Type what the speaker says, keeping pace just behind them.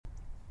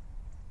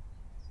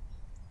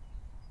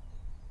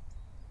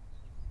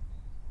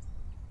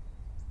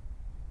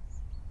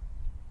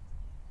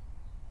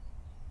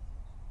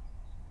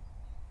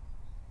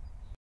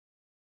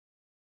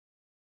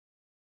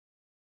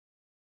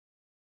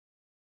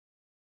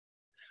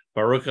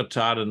Baruch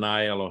atah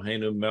Adonai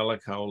Eloheinu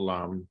melech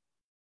haolam,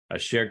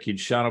 asher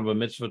kidshanu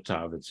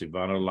b'mitzvotav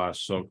v'tzivanu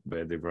la'asok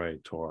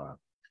b'divrei Torah.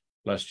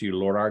 Blessed you,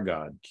 Lord our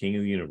God, King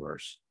of the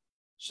universe,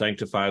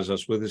 sanctifies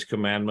us with his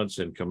commandments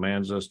and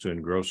commands us to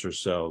engross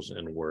ourselves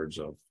in words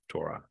of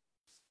Torah.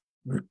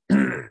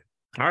 All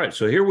right,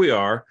 so here we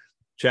are,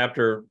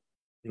 chapter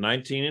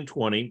 19 and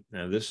 20,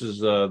 and this is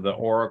the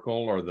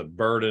oracle or the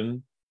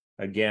burden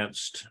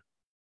against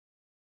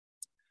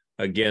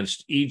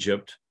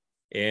Egypt,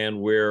 and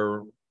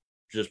we're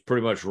just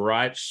pretty much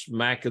right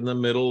smack in the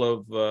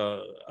middle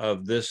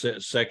of this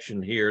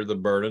section here, the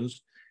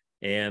burdens,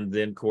 and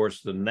then, of course,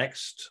 the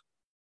next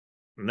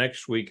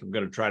week I'm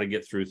going to try to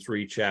get through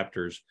 3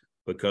 chapters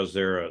because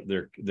they're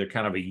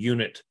kind of a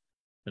unit,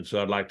 and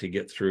so I'd like to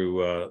get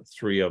through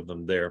 3 of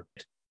them. There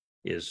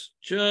is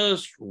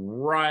just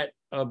right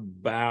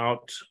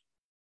about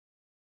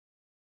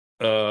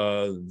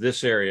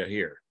this area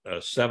here.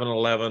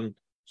 7:11,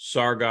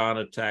 Sargon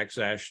attacks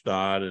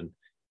Ashdod, and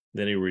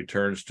then he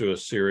returns to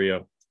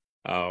Assyria.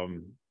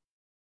 And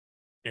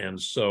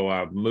so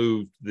I've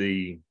moved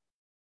the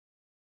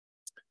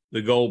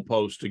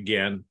goalpost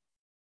again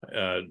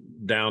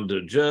down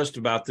to just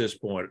about this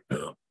point.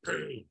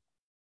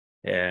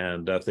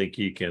 And I think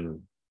you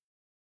can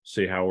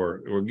see how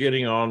we're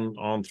getting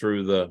on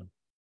through the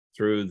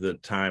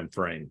time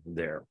frame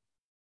there.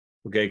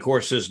 Okay, of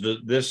course,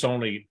 this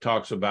only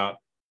talks about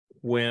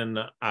when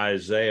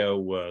Isaiah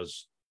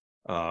was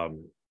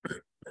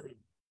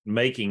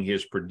making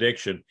his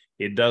prediction.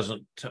 It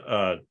doesn't,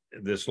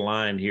 this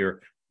line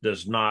here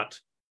does not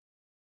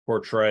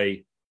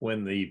portray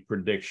when the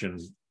prediction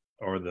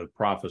or the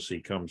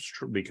prophecy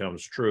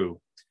becomes true,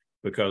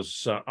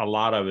 because a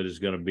lot of it is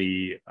going to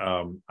be,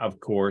 of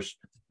course,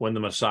 when the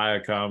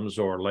Messiah comes,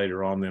 or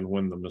later on then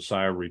when the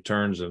Messiah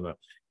returns in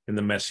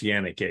the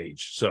Messianic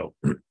age. So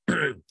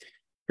here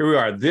we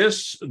are.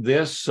 This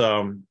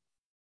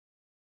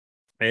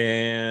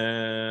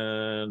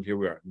and here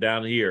we are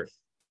down here.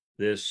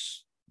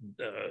 This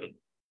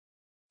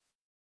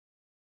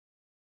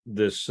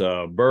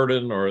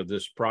burden or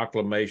this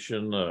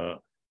proclamation,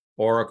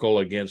 oracle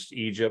against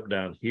Egypt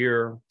down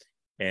here,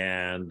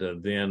 and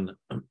then,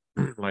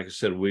 like I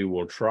said, we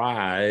will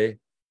try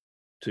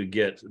to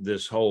get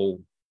this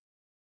whole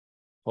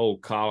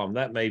column.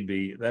 That may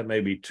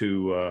be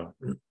too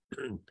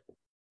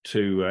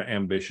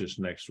ambitious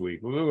next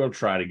week. We will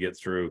try to get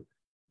through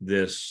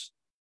this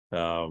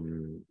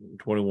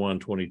 21,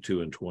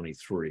 22, and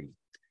 23.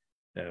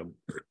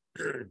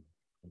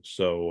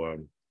 So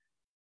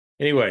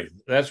anyway,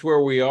 that's where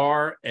we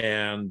are,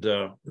 and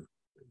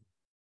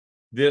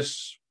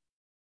this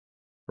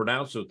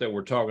pronouncement that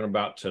we're talking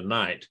about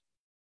tonight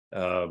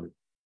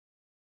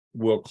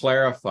will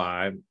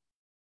clarify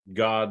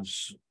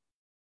God's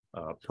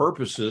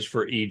purposes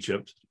for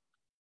Egypt,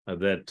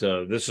 that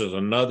this is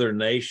another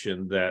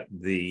nation that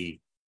the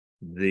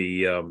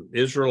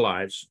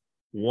Israelites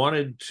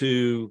wanted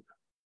to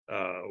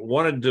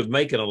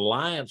make an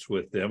alliance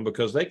with them,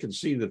 because they could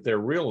see that their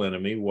real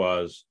enemy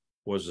was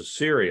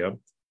Assyria.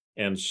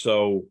 And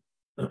so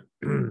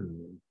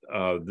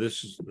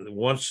this is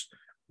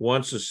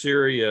once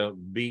Assyria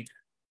beat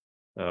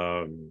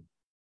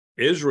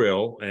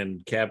Israel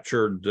and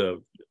captured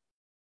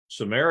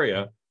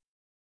Samaria,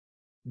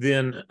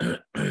 then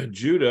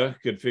Judah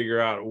could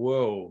figure out,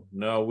 whoa,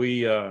 no,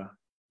 we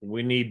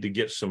need to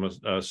get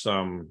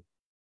some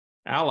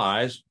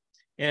allies.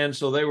 And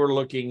so they were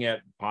looking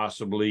at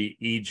possibly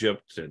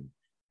Egypt,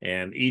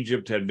 and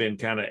Egypt had been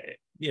kind of,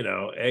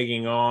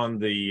 egging on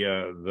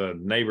the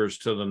neighbors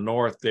to the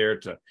north there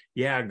to,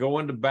 go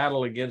into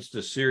battle against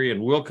Assyria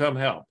and we'll come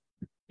help.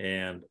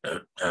 And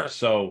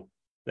so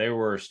they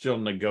were still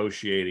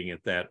negotiating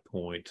at that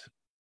point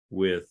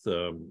with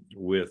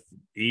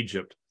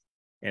Egypt.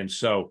 And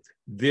so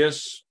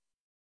these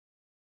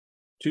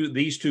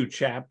 2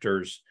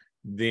 chapters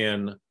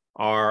then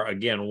are,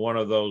 again, one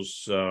of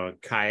those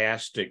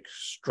chiastic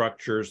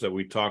structures that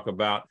we talk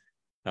about,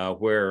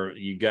 where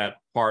you got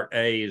part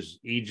A is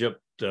Egypt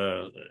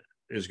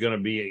is going to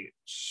be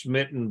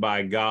smitten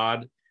by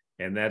God,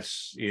 and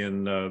that's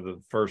in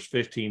the first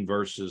 15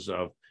 verses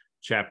of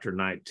chapter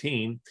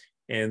 19.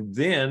 And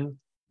then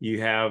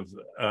you have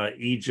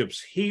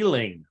Egypt's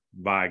healing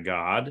by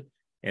God,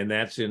 and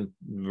that's in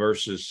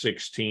verses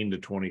 16 to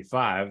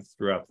 25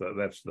 throughout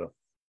that's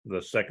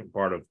the second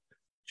part of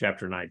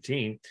chapter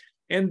 19.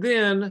 And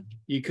then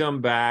you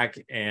come back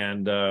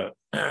and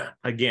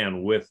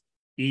again with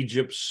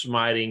Egypt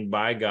smiting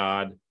by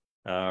God,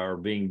 or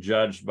being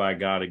judged by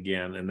God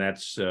again, and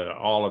that's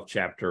all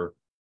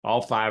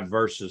 5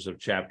 verses of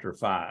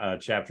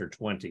chapter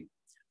 20.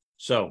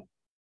 So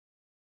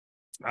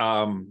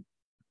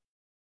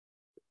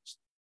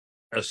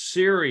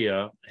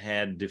Assyria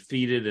had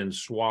defeated and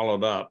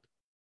swallowed up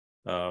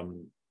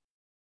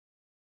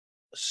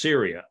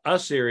Syria.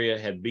 Assyria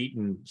had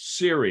beaten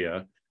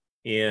Syria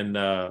in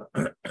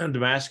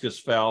Damascus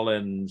fell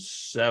in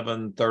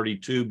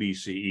 732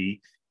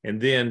 BCE,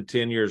 and then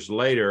 10 years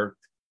later,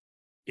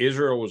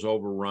 Israel was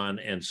overrun,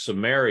 and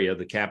Samaria,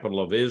 the capital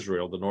of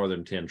Israel, the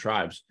northern 10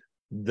 tribes,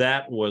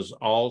 that was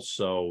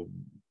also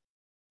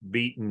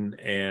beaten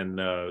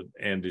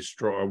and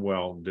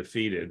destroyed,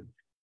 defeated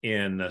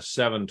in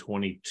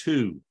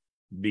 722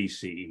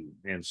 BCE.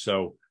 And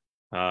so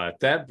at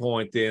that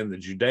point, then the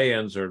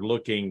Judeans are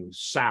looking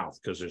south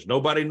because there's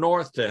nobody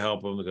north to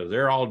help them because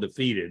they're all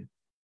defeated.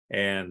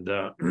 And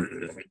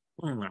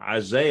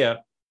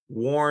Isaiah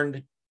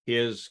warned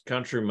his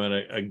countrymen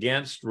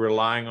against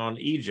relying on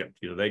Egypt.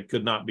 They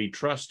could not be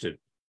trusted,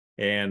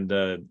 and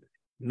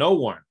no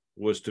one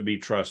was to be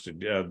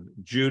trusted.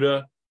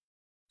 Judah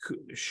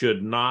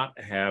should not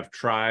have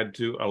tried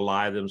to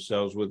ally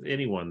themselves with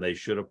anyone. They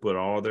should have put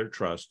all their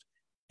trust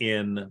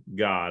in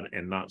God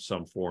and not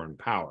some foreign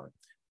power.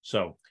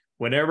 So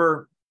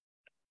whenever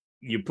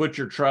you put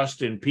your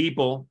trust in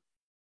people,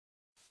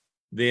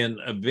 then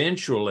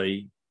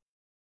eventually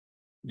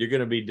you're going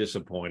to be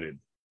disappointed.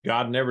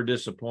 God never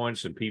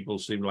disappoints, and people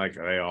seem like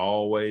they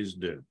always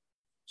do.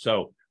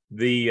 So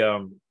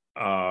the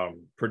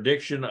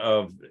prediction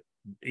of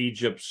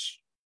Egypt's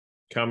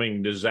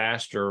coming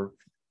disaster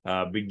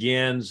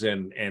begins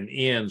and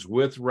ends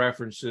with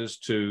references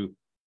to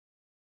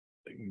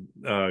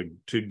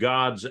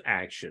God's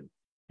action.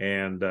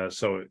 And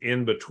so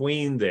in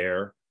between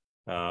there,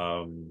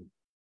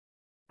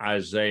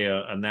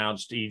 Isaiah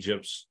announced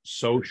Egypt's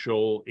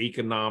social,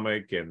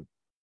 economic, and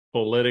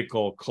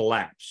political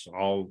collapse,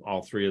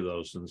 all three of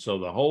those. And so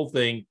the whole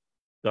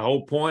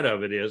point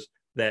of it is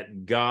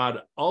that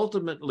God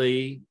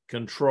ultimately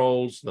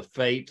controls the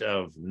fate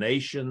of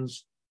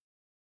nations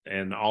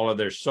and all of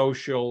their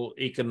social,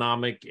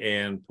 economic,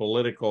 and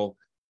political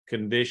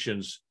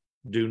conditions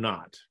do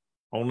not.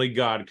 Only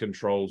God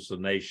controls the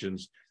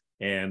nations,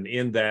 and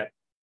in that,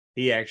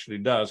 he actually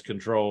does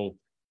control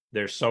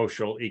their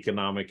social,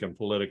 economic, and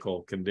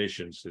political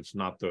conditions. It's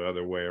not the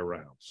other way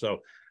around. So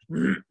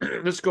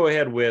let's go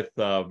ahead with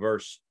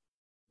verse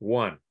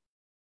 1.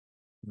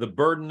 The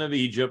burden of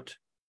Egypt,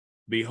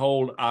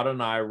 behold,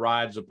 Adonai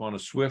rides upon a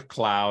swift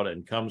cloud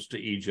and comes to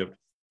Egypt.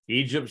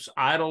 Egypt's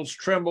idols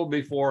tremble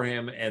before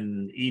him,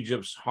 and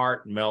Egypt's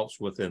heart melts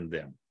within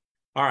them.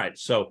 All right,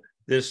 so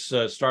this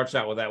starts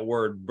out with that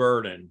word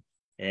burden,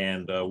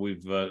 and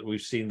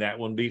we've seen that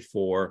one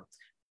before,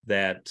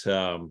 that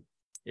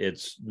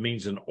it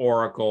means an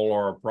oracle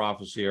or a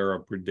prophecy or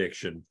a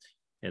prediction.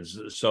 And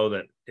so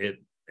that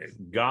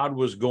God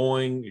was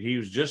he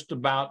was just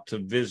about to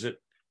visit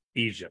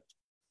Egypt.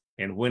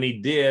 And when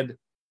he did,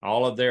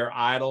 all of their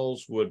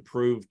idols would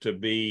prove to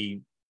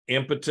be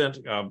impotent,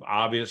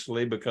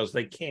 obviously, because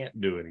they can't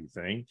do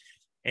anything.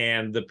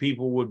 And the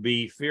people would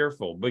be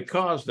fearful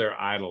because their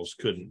idols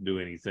couldn't do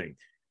anything.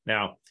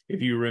 Now,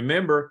 if you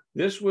remember,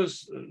 this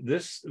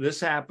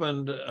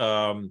happened,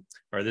 or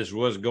this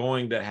was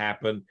going to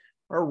happen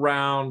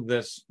around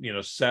this,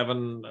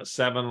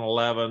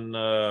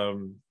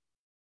 711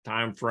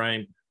 time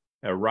frame,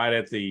 right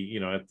at the,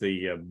 at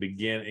the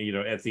beginning,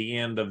 at the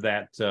end of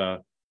that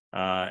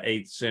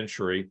 8th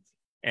century.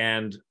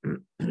 And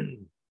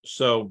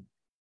so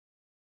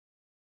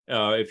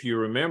if you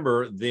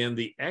remember, then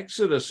the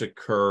Exodus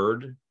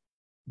occurred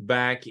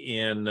back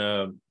in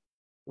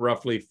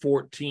roughly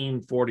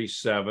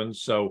 1447.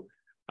 So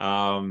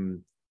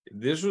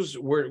this was,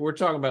 we're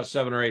talking about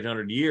 700 or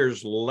 800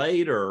 years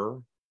later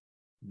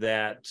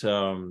that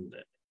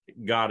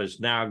God is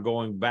now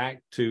going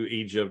back to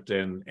Egypt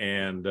and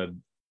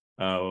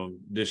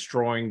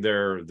destroying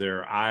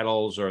their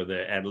idols, or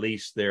at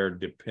least their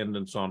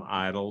dependence on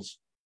idols.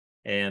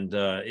 And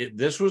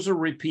this was a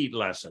repeat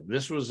lesson.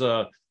 This was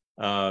the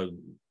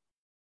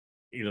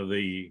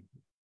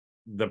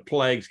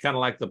plagues, kind of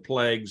like the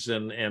plagues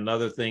and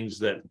other things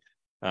that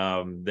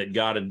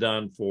God had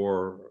done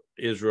for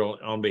Israel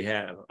on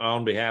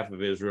behalf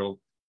of Israel,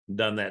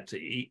 done that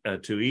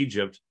to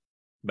Egypt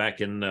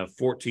back in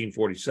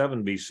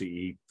 1447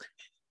 BCE.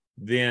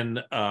 Then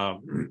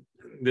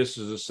this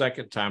is the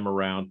second time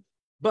around,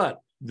 but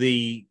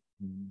the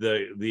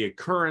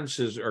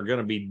occurrences are going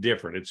to be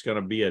different. It's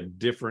going to be a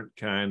different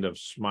kind of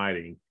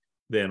smiting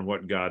than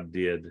what God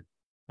did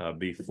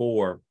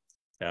before,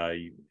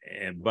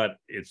 but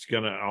it's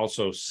going to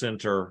also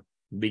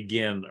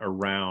begin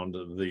around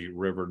the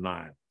River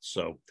Nile.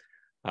 So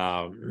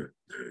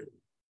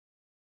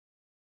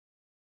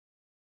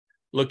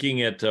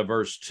looking at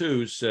verse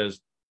 2 says,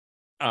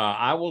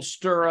 I will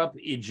stir up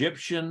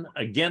Egyptian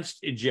against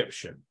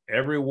Egyptian.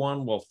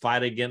 Everyone will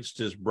fight against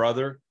his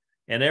brother,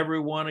 and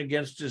everyone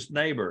against his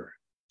neighbor,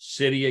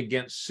 city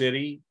against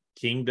city,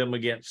 kingdom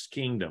against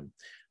kingdom.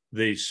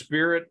 The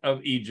spirit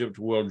of Egypt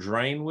will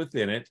drain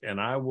within it, and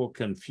I will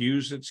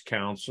confuse its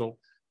counsel.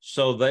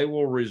 So they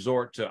will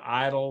resort to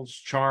idols,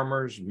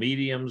 charmers,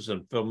 mediums,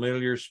 and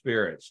familiar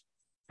spirits.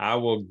 I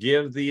will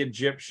give the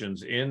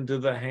Egyptians into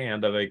the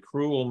hand of a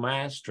cruel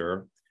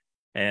master,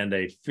 and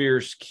a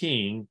fierce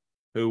king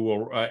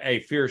will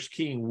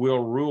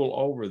rule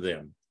over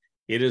them.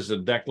 It is a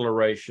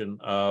declaration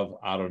of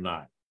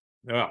Adonai.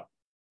 Well,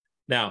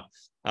 now,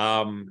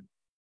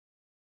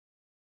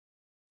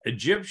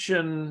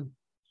 Egyptian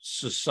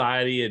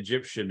society,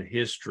 Egyptian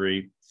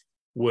history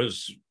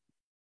was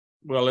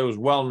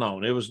well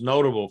known. It was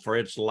notable for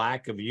its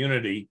lack of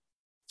unity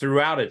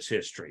throughout its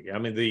history. I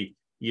mean, the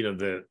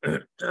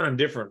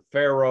different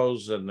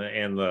pharaohs and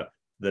the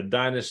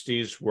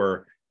dynasties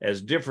were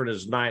as different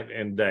as night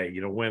and day.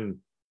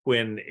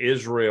 When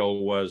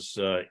Israel was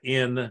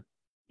in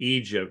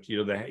Egypt,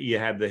 you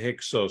had the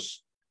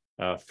Hyksos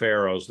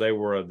pharaohs. They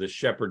were the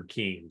shepherd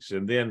kings,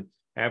 and then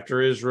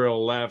after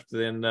Israel left,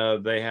 then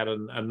they had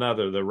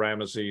another, the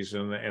Ramesses,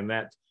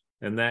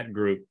 and that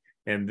group,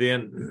 and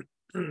then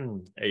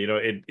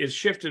it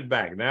shifted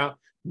back.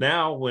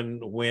 Now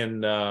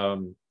when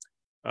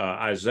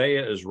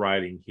Isaiah is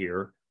writing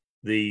here,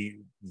 it's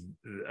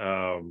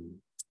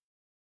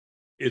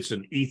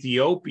an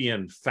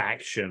Ethiopian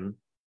faction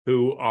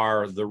who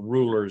are the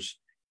rulers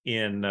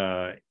in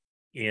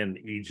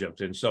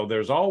Egypt, and so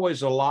there's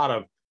always a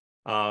lot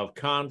of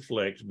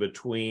conflict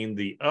between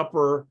the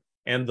upper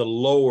and the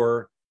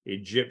lower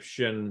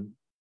Egyptian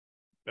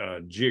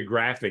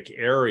geographic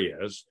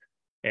areas.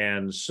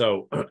 And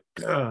so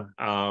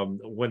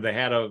when they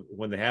had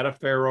a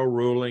pharaoh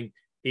ruling,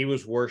 he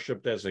was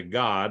worshipped as a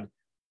god,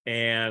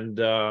 and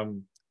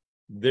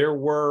there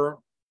were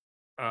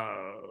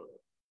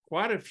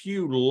quite a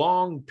few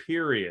long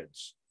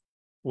periods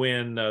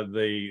when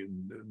the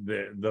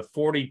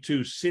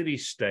 42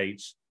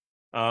 city-states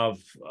of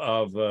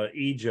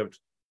Egypt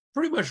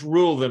pretty much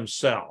rule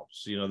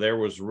themselves. There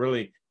was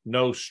really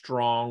no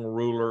strong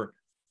ruler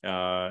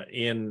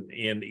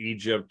in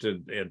Egypt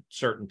at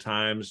certain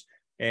times,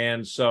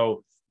 and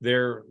so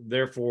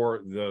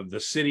therefore the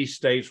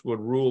city-states would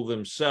rule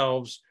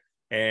themselves,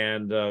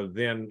 and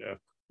then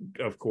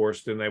of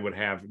course then they would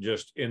have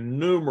just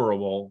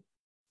innumerable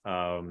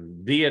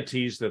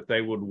deities that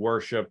they would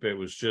worship. It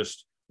was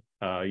just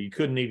you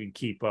couldn't even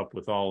keep up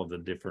with all of the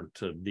different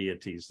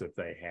deities that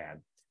they had.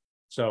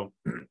 So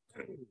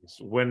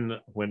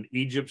when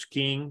Egypt's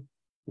king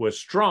was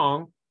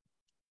strong,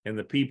 and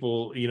the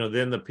people,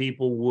 then the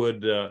people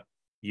would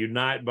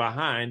unite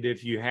behind.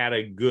 If you had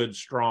a good,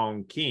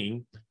 strong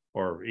king,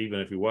 or even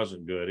if he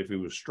wasn't good, if he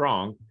was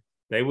strong,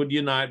 they would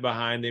unite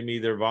behind him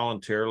either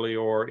voluntarily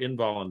or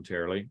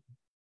involuntarily.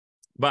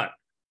 But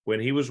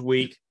when he was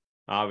weak,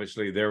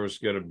 obviously there was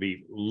going to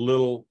be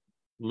little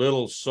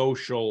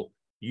social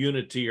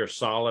unity or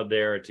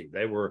solidarity.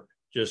 They were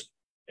just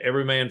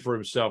every man for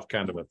himself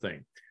kind of a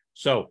thing.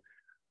 So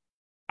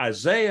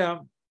Isaiah,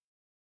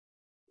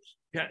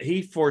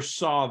 he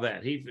foresaw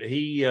that.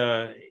 He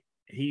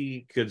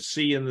could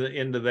see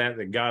into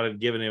that God had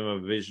given him a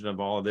vision of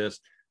all of this,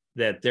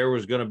 that there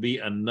was going to be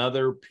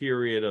another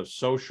period of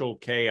social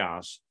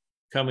chaos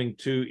coming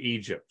to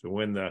Egypt,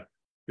 when the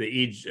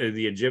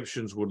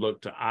Egyptians would look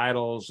to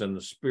idols and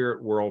the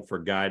spirit world for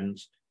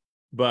guidance.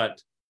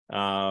 But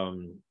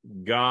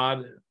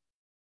God,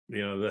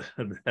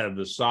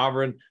 the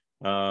sovereign,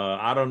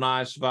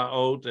 Adonai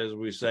Svaot, as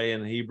we say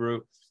in Hebrew,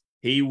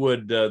 he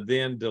would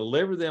then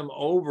deliver them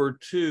over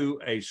to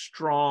a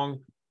strong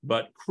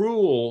but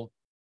cruel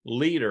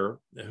leader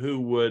who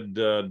would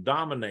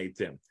dominate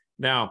them.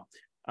 Now,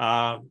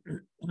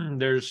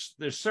 there's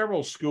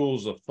several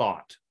schools of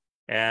thought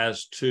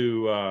as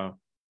to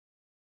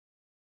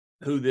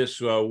who this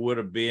would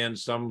have been.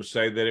 Some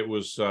say that it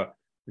was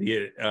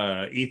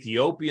the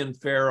Ethiopian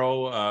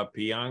pharaoh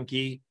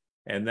Pianki,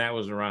 and that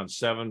was around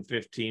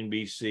 715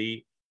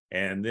 BC.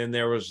 And then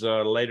there was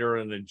later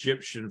an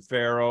Egyptian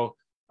pharaoh,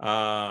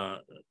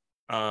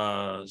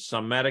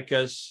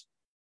 Psammetichus,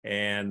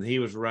 and he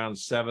was around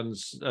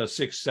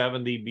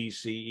 670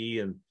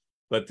 BCE.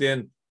 But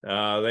then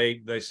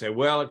they say,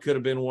 well, it could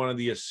have been one of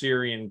the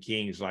Assyrian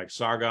kings like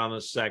Sargon II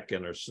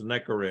or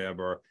Sennacherib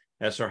or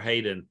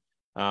Esarhaddon,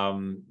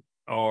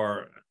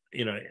 or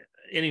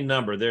any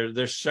number.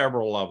 There's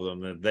several of them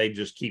that they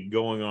just keep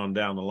going on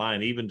down the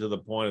line, even to the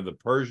point of the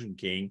Persian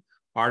king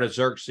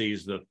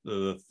Artaxerxes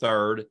the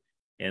third,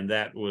 and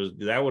that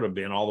would have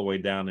been all the way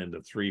down into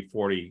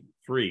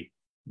 343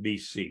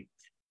 BC.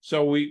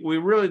 So we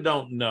really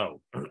don't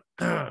know.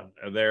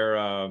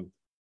 There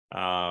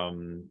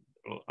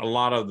a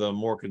lot of the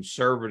more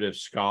conservative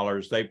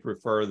scholars, they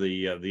prefer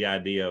the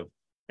idea of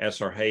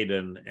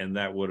Esarhaddon, and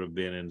that would have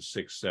been in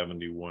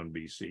 671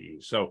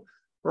 BCE. So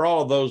for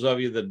all of those of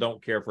you that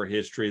don't care for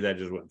history, that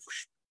just went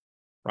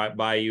right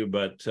by you.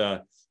 But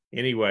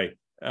anyway,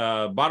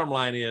 bottom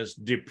line is,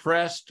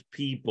 depressed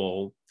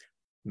people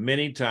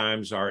many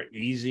times are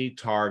easy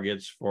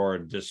targets for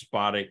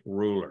despotic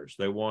rulers.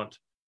 They want,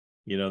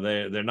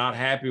 they're not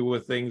happy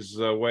with things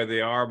the way they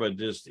are, but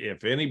just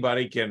if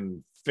anybody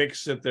can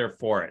fix it, they're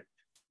for it.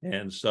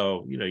 And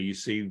so, you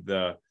see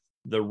the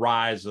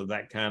rise of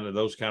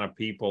those kind of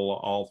people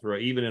all through,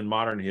 even in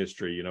modern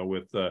history,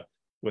 with the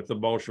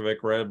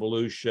Bolshevik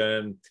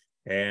Revolution,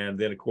 and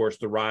then of course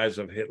the rise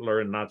of Hitler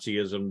and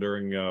Nazism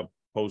during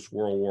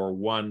post-World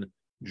War I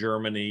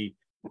Germany,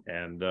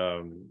 and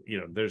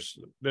there's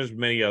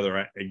many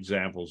other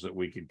examples that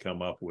we could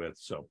come up with.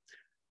 So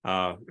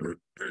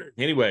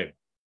anyway,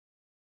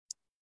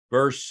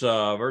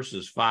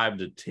 verses 5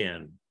 to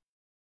 10.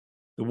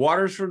 The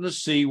waters from the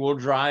sea will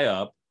dry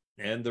up,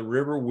 and the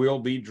river will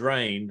be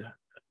drained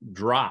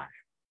dry.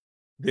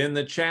 Then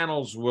the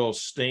channels will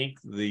stink.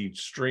 The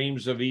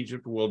streams of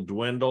Egypt will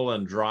dwindle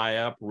and dry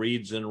up.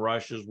 Reeds and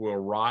rushes will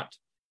rot.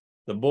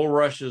 The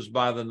bulrushes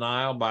by the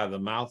Nile, by the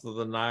mouth of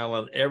the Nile,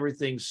 and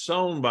everything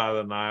sown by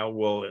the Nile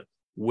will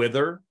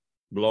wither,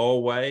 blow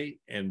away,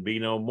 and be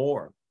no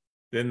more.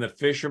 Then the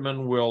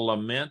fishermen will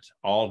lament.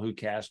 All who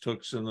cast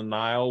hooks in the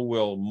Nile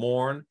will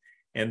mourn,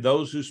 and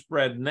those who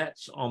spread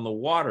nets on the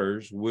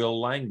waters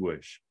will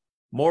languish.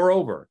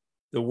 Moreover,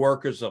 the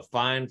workers of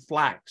fine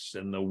flax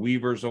and the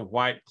weavers of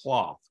white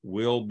cloth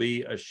will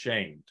be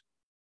ashamed.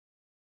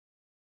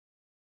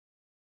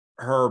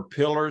 Her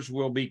pillars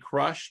will be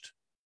crushed.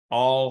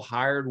 All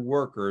hired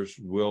workers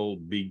will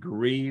be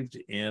grieved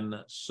in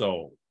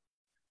soul.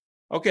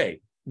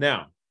 Okay,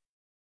 now,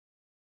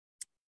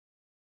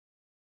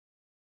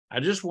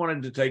 I just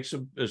wanted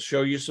to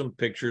show you some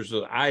pictures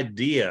of the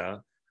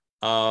idea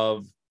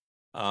of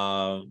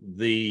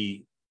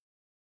the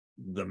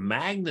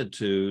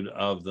magnitude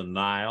of the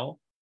Nile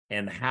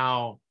and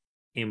how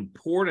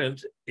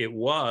important it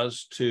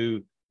was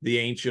to the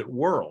ancient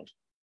world.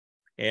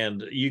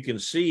 And you can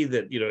see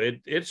that,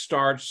 it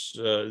starts,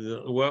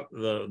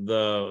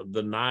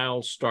 the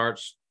Nile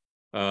starts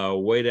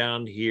way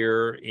down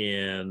here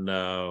in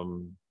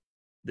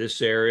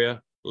this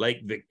area.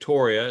 Lake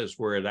Victoria is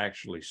where it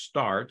actually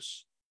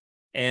starts.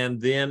 And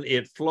then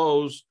it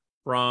flows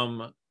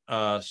from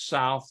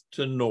south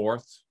to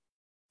north.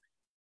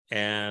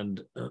 And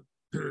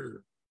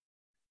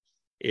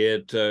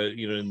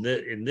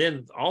and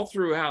then all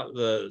throughout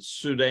the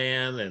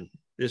Sudan and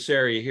this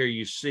area here,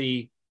 you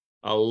see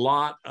a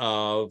lot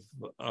of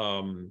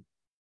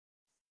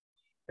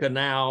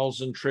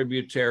canals and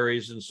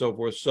tributaries and so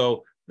forth.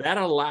 So that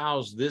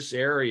allows this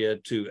area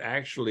to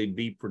actually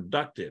be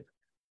productive.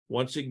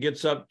 Once it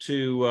gets up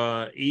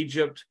to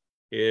Egypt,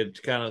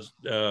 it kind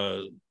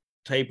of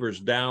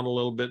tapers down a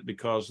little bit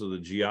because of the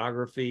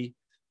geography.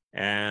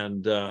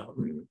 And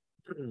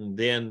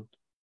then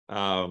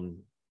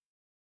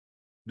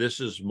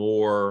this is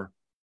more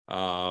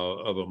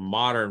of a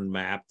modern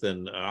map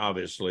than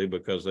obviously,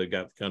 because they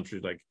got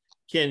countries like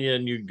Kenya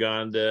and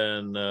Uganda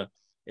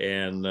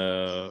and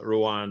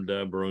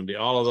Rwanda, Burundi,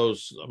 all of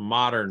those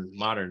modern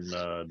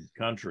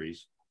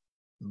countries.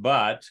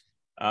 But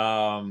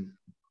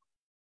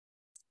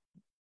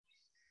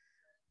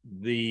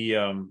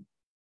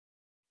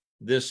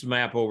this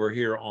map over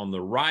here on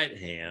the right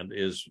hand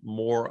is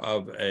more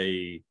of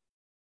a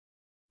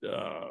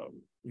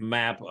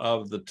map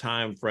of the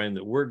time frame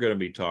that we're going to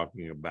be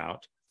talking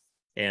about,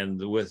 and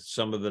with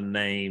some of the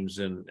names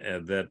and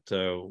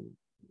that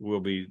we'll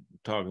be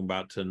talking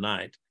about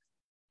tonight.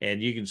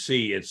 And you can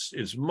see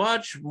it's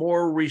much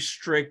more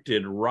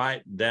restricted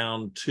right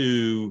down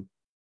to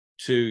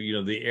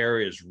the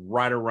areas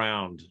right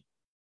around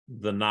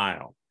the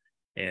Nile.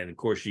 And of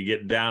course, you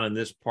get down in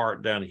this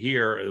part down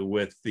here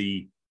with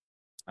the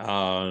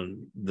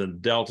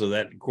delta.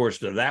 That, of course,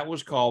 that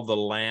was called the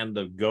land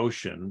of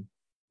Goshen,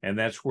 and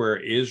that's where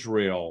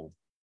Israel.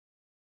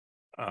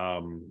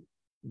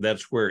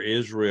 That's where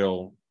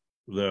Israel,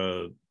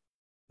 the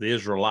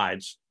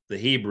Israelites, the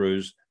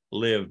Hebrews,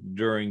 lived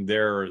during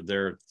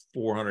their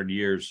 400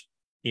 years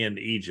in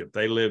Egypt.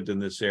 They lived in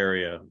this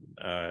area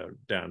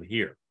down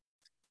here.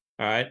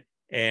 All right,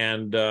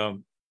 and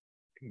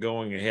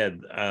going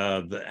ahead,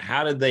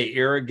 how did they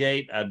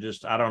irrigate? I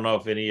don't know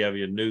if any of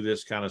you knew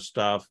this kind of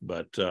stuff,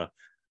 but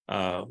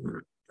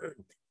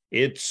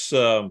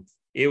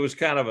it was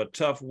kind of a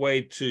tough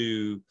way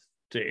to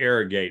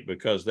irrigate,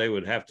 because they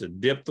would have to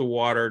dip the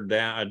water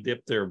down,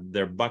 dip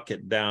their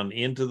bucket down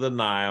into the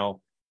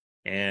Nile,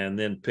 and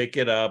then pick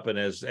it up. And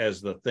as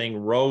the thing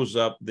rose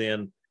up,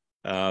 then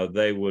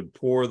they would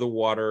pour the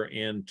water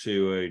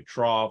into a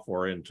trough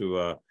or into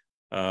a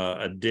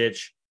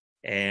ditch,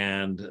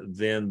 and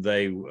then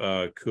they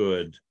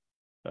could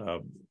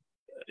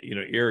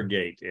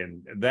irrigate.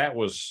 And that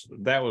was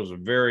a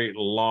very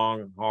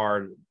long,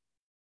 hard,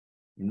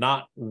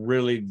 not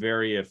really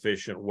very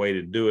efficient way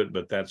to do it,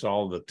 but that's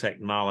all the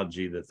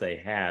technology that they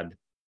had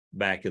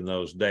back in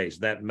those days.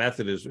 That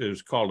method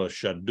is called a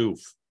shaduf.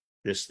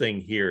 This thing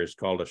here is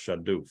called a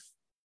shaduf.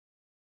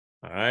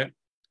 All right.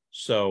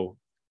 So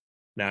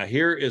now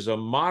here is a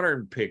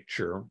modern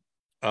picture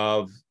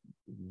of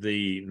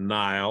the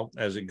Nile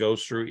as it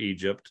goes through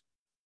Egypt.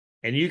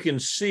 And you can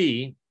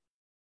see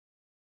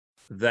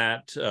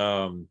that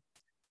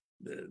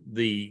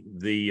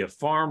the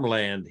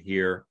farmland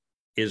here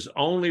is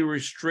only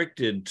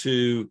restricted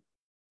to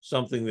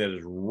something that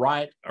is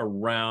right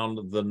around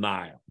the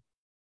Nile.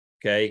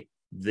 Okay,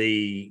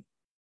 the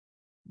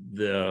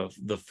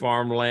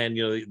farmland,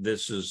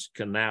 this is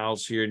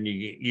canals here, and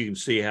you can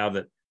see how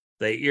that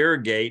they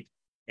irrigate,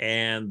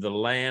 and the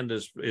land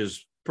is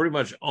pretty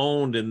much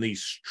owned in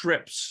these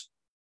strips.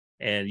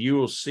 And you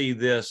will see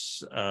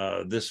this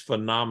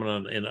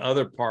phenomenon in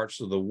other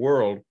parts of the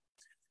world.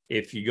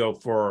 If you go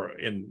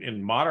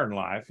in modern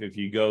life, if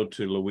you go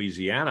to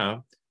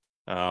Louisiana,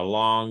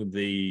 along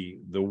the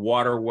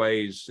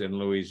waterways in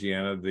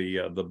Louisiana,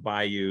 the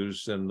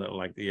bayous and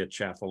like the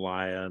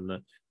Atchafalaya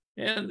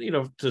and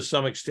to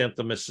some extent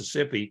the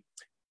Mississippi,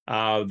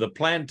 The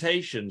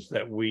plantations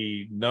that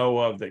we know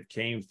of that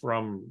came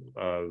from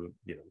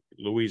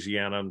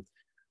Louisiana,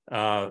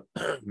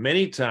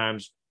 many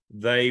times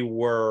they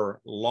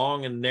were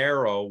long and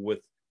narrow with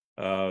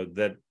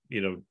that,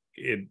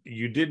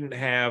 you didn't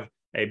have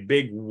a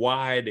big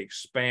wide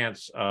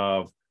expanse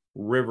of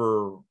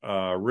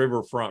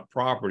riverfront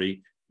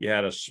property. You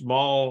had a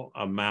small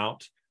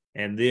amount,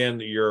 and then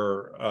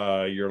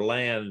your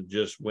land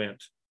just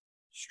went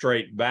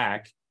straight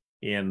back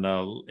in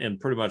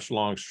pretty much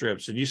long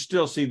strips. And you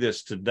still see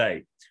this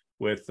today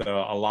with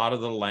a lot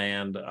of the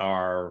land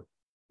are,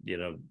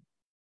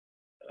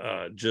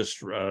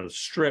 just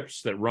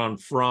strips that run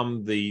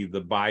from the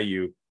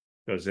bayou,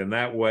 because in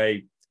that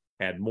way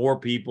had more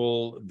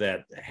people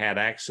that had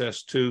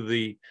access to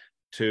the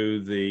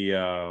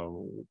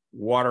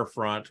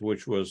waterfront,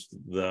 which was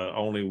the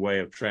only way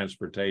of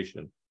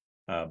transportation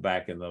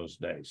back in those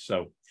days.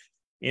 So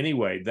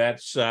anyway, I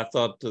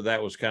thought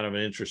that was kind of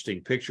an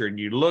interesting picture. And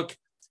you look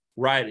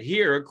right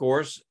here, of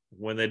course,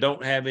 when they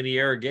don't have any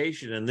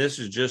irrigation, and this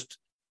is just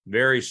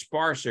very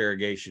sparse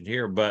irrigation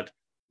here, but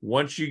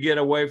once you get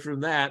away from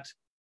that,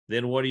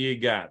 then what do you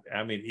got?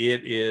 I mean,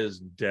 it is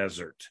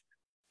desert.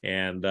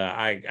 And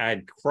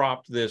I'd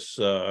cropped this,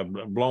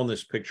 blown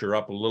this picture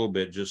up a little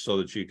bit just so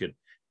that you could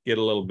get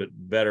a little bit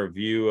better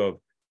view of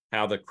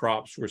how the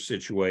crops were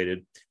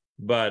situated.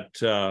 But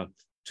to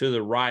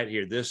the right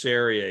here, this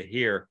area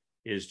here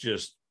is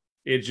just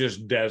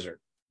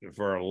desert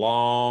for a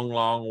long,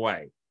 long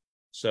way.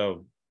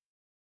 So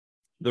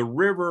the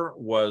river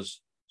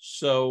was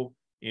so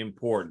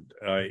important.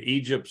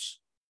 Egypt's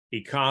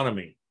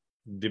economy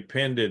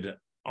depended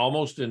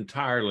almost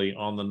entirely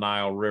on the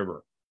Nile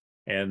River.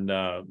 And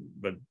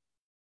but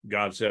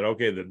God said,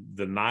 okay,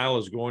 the Nile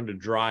is going to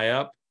dry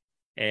up.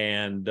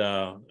 And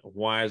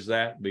why is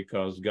that?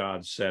 Because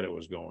God said it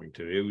was going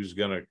to. It was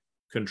going to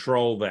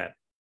control that.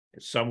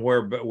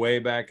 Somewhere way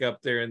back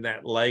up there in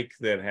that lake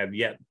that had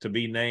yet to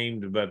be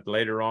named, but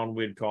later on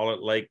we'd call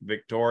it Lake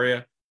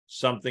Victoria,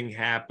 something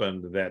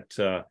happened that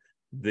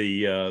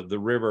the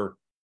river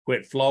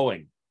quit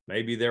flowing.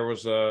 Maybe there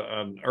was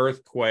an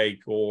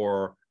earthquake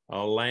or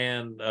a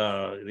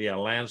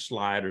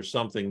landslide or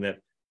something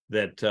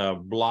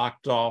that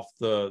blocked off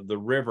the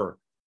river,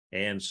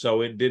 and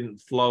so it didn't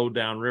flow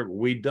downriver.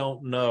 We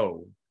don't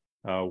know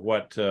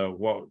what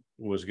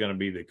was going to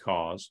be the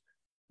cause,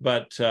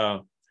 but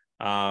the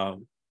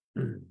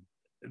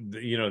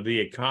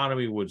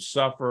economy would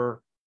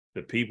suffer,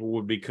 the people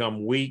would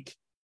become weak,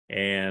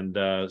 and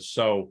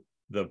so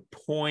the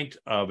point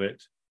of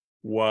it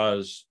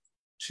was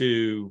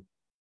to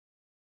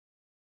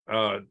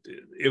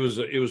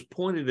it was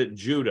pointed at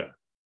Judah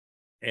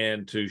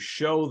and to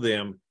show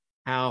them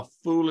how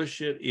foolish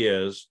it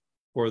is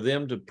for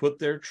them to put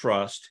their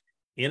trust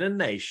in a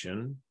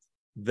nation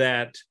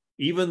that,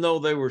 even though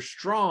they were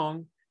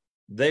strong,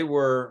 they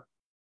were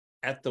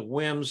at the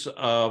whims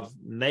of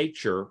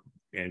nature,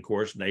 and of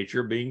course,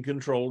 nature being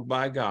controlled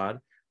by God.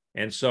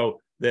 And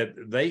so that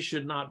they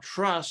should not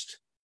trust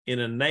in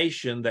a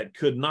nation that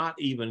could not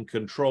even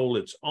control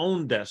its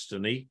own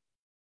destiny,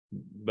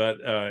 but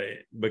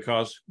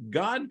because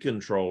God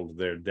controlled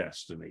their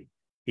destiny.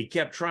 He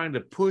kept trying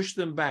to push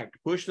them back,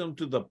 push them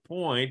to the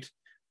point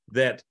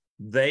that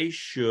they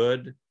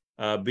should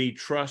be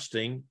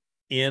trusting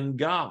in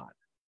God.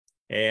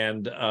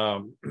 And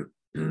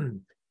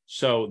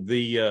so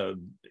the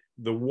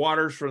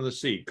waters from the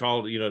sea,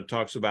 called,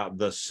 talks about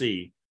the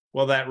sea.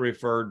 Well, that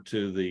referred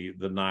to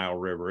the Nile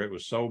River. It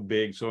was so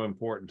big, so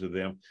important to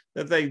them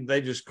that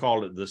they just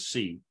called it the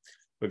sea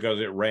because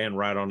it ran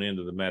right on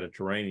into the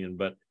Mediterranean.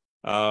 But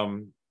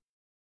and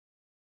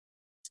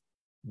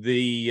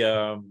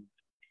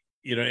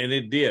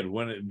it did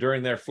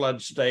during their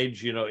flood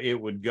stage,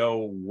 it would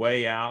go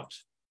way out.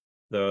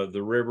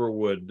 The river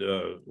would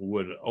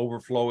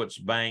overflow its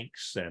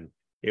banks, and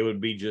it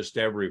would be just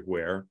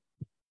everywhere.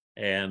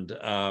 And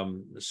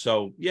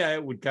so, yeah,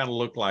 it would kind of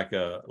look like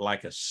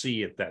a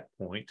sea at that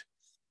point.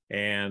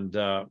 And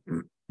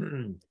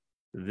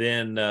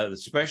then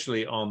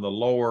especially on the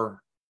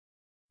lower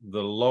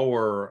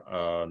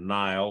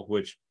Nile,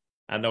 which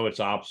I know it's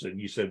opposite.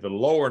 You said the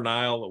lower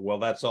Nile. Well,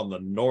 that's on the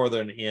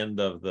northern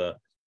end of the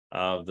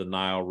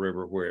Nile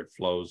River where it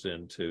flows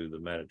into the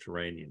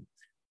Mediterranean.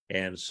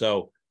 And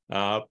so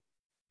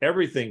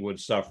everything would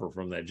suffer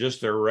from that,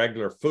 just their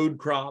regular food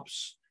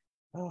crops,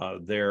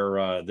 their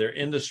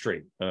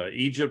industry.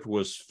 Egypt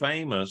was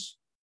famous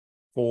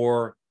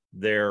for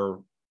their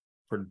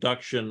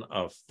production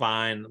of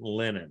fine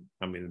linen.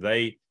 I mean,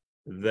 they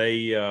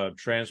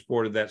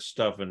transported that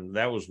stuff, and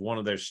that was one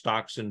of their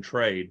stocks in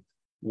trade,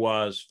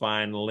 was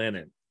fine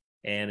linen.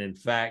 And in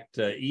fact,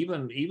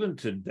 even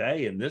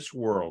today in this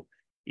world,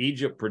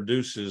 Egypt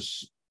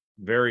produces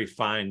very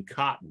fine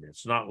cotton.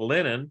 It's not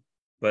linen,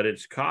 but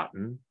it's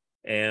cotton.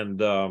 And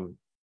but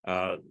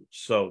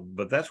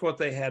that's what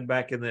they had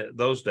back in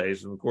those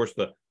days. And of course,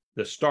 the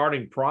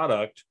starting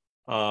product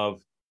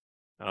of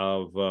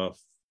the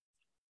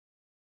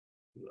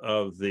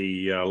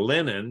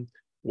linen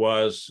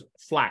was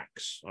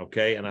flax.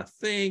 Okay, and I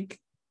think, if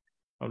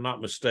I'm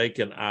not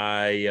mistaken,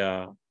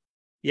 I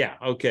Yeah,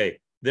 okay.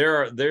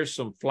 There's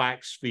some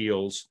flax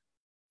fields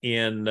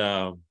in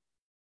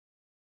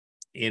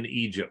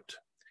Egypt.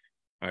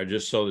 All right,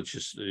 just so that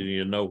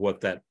you know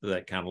what that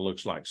kind of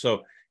looks like.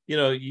 So, you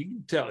know, you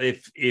can tell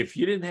if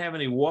you didn't have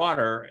any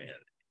water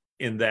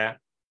in that,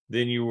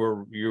 then you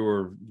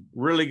were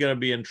really going to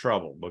be in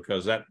trouble,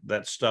 because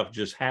that stuff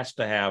just has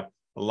to have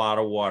a lot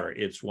of water.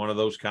 It's one of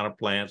those kind of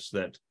plants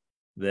that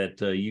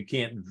you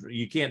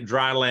can't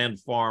dry land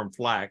farm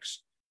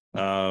flax.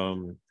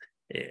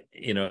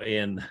 You know,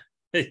 and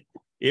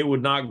it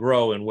would not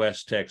grow in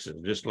West Texas.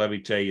 Just let me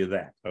tell you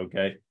that,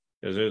 okay?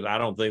 Because I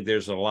don't think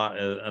there's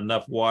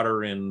enough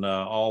water in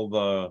all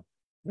the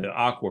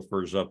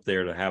aquifers up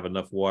there to have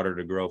enough water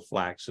to grow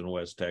flax in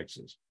West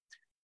Texas.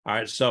 All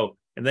right, so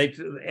and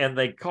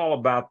they call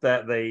about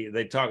that.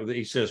 They talk.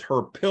 He says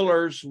her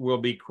pillars will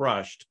be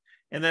crushed,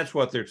 and that's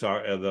what they're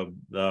talking.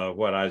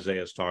 What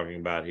Isaiah is talking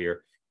about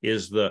here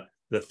is the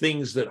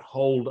things that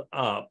hold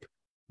up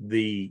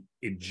the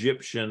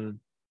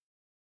Egyptian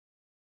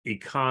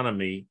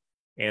economy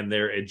and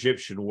their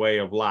Egyptian way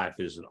of life.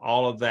 Is that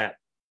all of that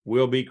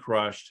will be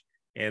crushed,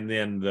 and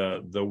then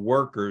the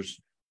workers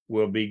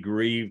will be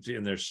grieved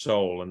in their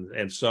soul,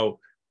 and so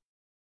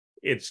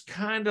it's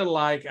kind of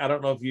like, I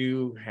don't know if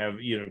you have,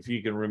 you know, if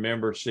you can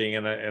remember seeing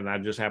it, and I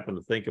just happened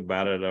to think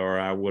about it, or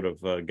I would have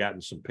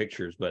gotten some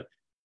pictures, but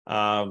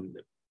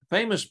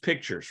famous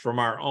pictures from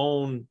our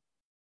own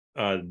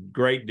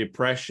Great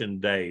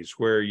Depression days,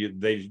 where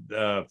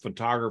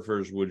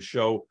photographers would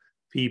show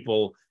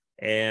people,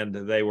 and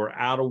they were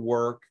out of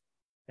work,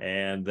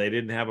 and they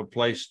didn't have a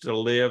place to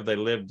live. They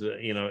lived,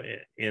 you know,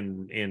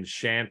 in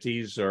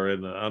shanties or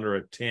under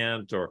a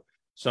tent or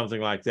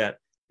something like that.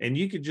 And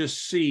you could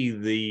just see just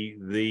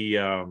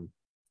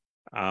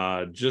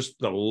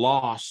the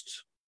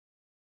lost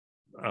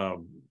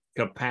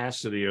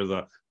capacity, or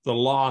the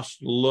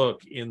lost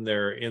look in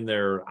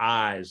their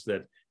eyes,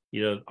 that,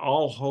 you know,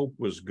 all hope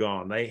was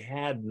gone. They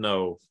had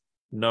no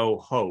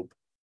hope.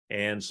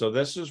 And so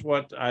this is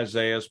what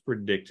Isaiah is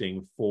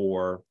predicting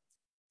for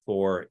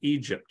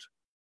Egypt.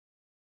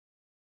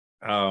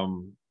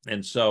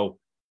 And so,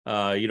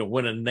 you know,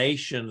 when a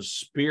nation's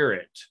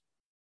spirit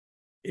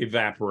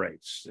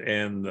evaporates,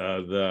 and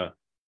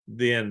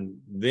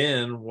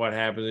then what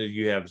happens is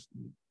you have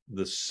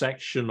the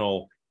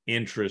sectional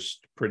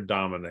interest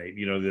predominate.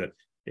 You know,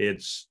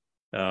 it's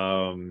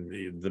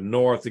the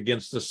north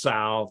against the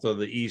south, or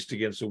the east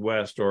against the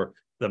west, or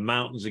the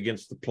mountains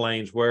against the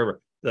plains.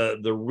 Wherever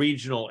the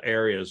regional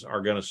areas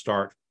are going to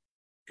start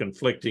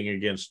conflicting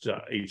against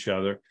each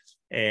other,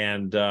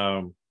 and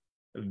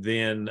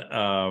then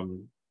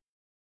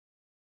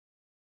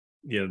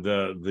you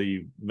know,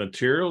 the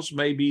materials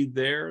may be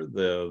there,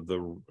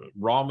 the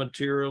raw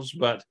materials,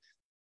 but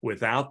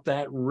without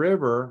that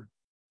river,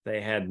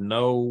 they had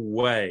no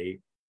way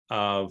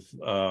of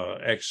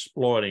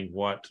exploiting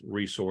what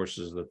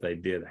resources that they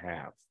did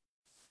have.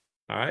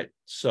 All right,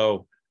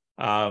 so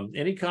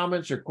any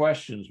comments or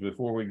questions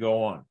before we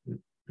go on?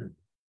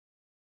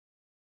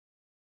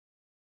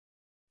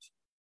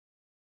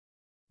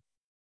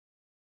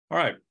 All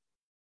right.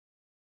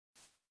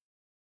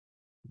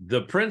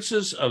 The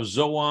princes of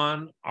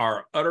Zoan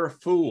are utter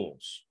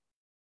fools.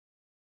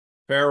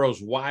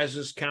 Pharaoh's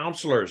wisest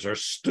counselors are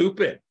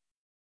stupid.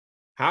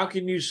 How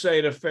can you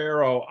say to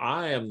Pharaoh,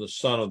 I am the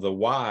son of the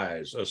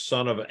wise, a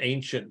son of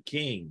ancient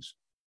kings?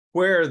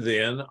 Where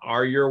then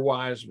are your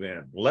wise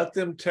men? Let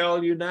them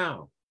tell you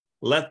now.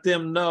 Let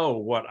them know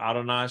what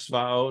Adonai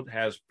Svaot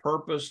has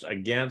purposed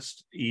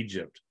against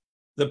Egypt.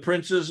 The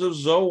princes of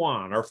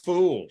Zoan are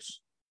fools.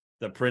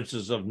 The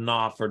princes of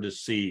Noph are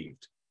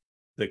deceived.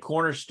 The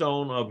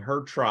cornerstone of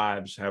her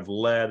tribes have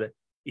led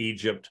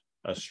Egypt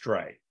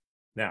astray.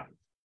 Now,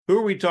 who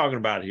are we talking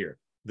about here?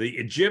 The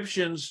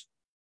Egyptians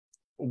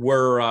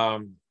were,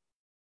 well,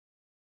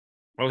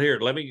 here,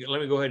 let me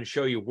go ahead and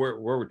show you where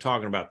we're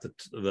talking about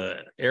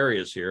the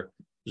areas here.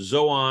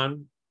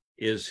 Zoan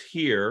is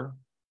here,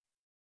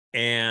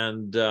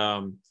 and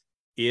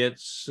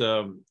it's,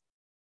 and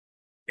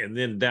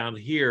then down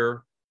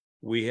here,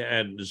 we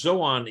had,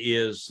 Zoan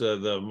is,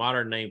 the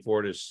modern name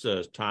for it is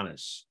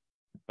Tanis.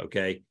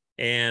 Okay,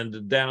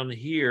 and down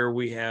here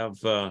we have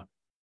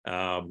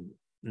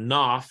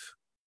Noph.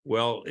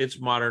 Well, its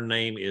modern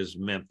name is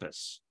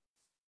Memphis.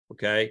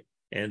 Okay,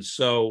 and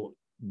so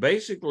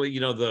basically, you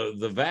know,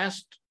 the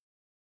vast,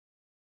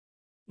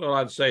 well,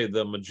 I'd say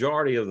the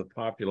majority of the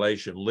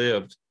population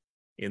lived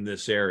in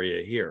this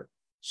area here.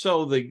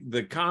 So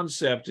the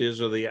concept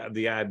is, or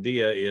the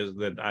idea is,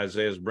 that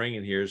Isaiah is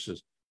bringing here,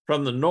 says,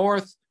 from the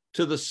north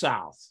to the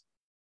south,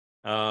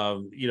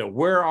 you know,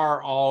 where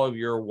are all of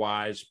your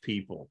wise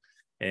people?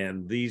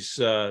 And these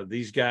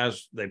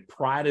guys, they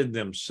prided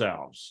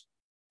themselves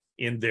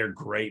in their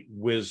great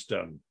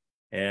wisdom,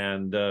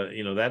 and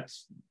you know,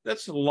 that's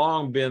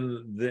long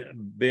been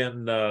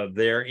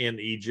there in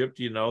Egypt.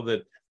 You know,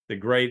 that the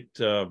great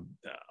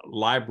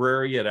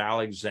library at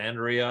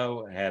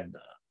Alexandria had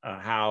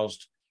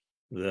housed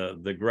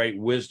the great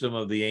wisdom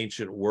of the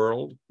ancient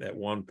world at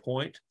one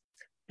point,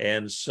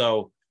 and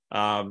so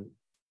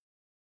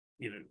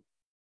you know,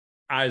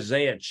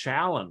 Isaiah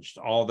challenged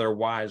all their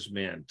wise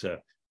men to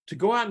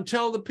go out and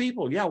tell the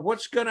people, yeah,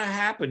 what's going to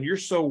happen? You're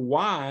so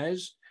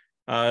wise,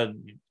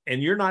 and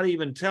you're not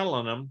even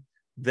telling them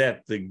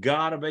that the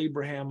God of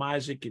Abraham,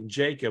 Isaac, and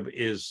Jacob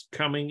is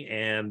coming,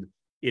 and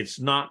it's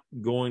not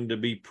going to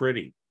be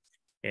pretty.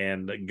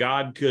 And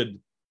God could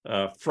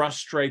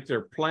frustrate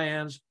their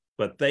plans,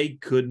 but they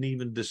couldn't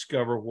even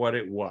discover what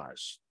it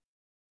was.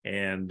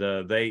 And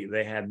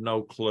they had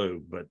no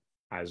clue. But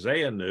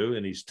Isaiah knew,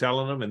 and he's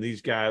telling them, and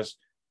these guys,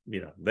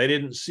 they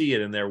didn't see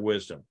it in their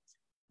wisdom.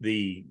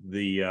 The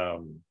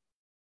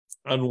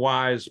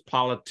unwise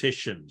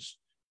politicians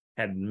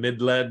had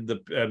misled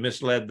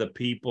the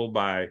people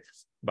by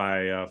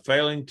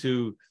failing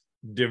to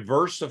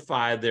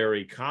diversify their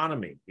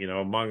economy,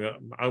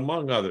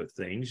 among other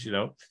things,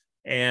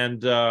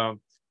 and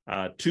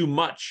too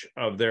much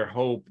of their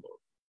hope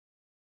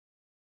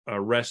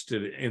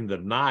rested in the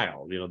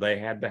Nile. They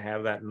had to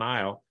have that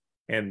Nile,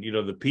 and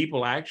the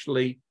people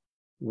actually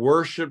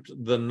worshipped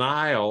the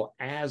Nile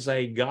as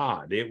a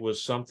god. It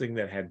was something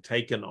that had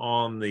taken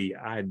on the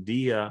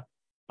idea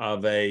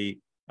of a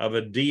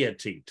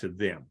deity to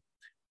them.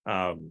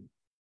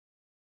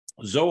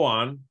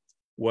 Zoan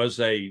was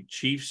a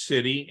chief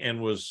city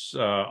and was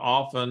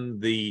often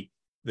the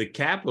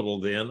capital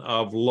then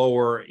of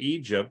Lower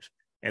Egypt,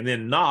 and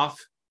then Noph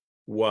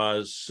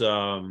was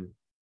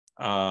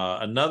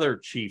another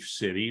chief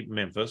city,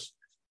 Memphis,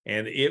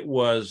 and it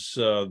was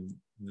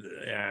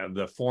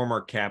the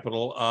former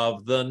capital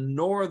of the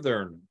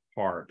northern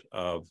part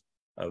of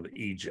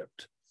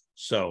Egypt.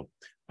 So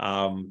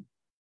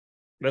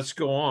let's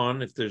go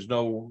on if there's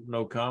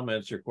no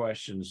comments or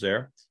questions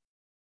there.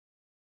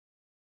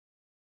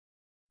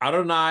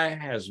 Adonai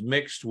has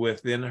mixed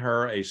within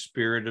her a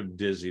spirit of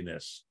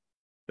dizziness.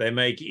 They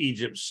make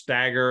Egypt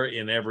stagger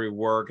in every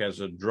work as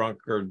a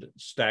drunkard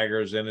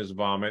staggers in his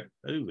vomit.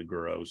 Ooh,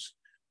 gross.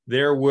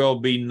 There will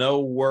be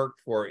no work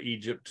for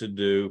Egypt to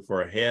do,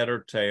 for head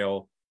or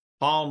tail,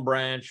 palm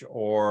branch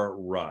or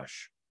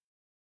rush.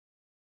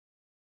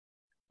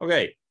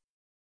 Okay.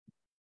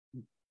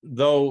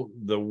 Though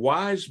the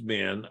wise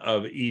men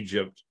of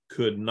Egypt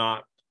could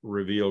not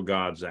reveal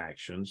God's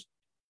actions,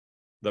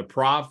 the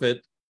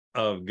prophet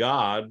of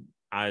God,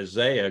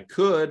 Isaiah,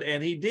 could,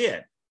 and he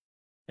did.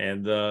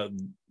 And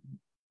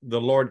the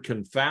Lord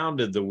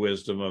confounded the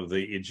wisdom of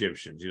the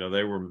Egyptians.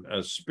 They were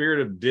a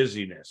spirit of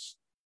dizziness.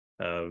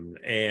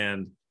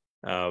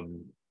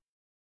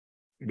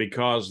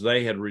 Because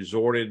they had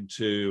resorted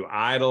to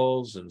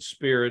idols and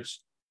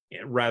spirits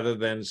rather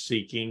than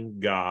seeking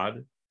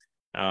God,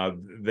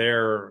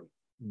 their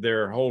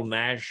whole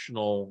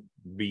national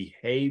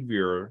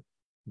behavior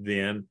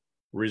then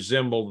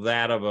resembled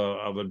that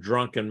of a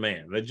drunken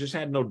man. They just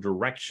had no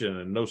direction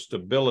and no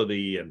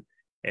stability,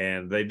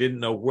 and they didn't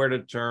know where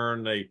to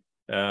turn. They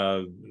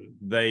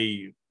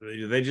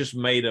just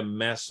made a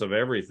mess of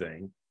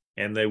everything,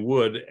 and they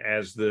would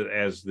as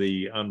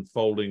the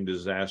unfolding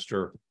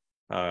disaster.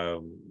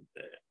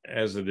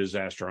 As the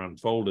disaster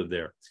unfolded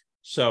there.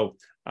 So,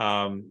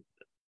 a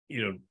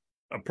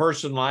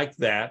person like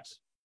that,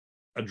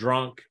 a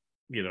drunk,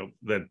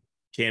 that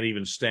can't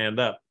even stand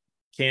up,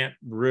 can't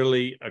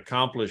really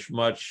accomplish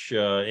much,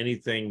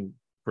 anything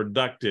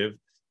productive,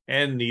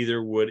 and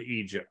neither would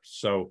Egypt.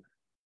 So,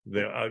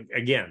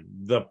 again,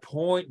 the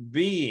point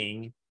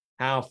being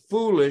how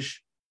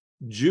foolish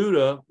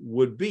Judah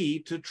would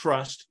be to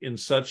trust in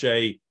such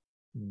a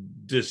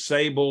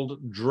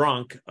disabled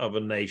drunk of a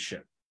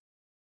nation.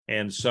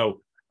 And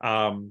so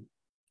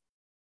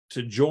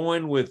to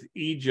join with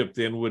Egypt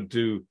then would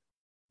to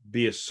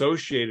be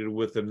associated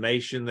with a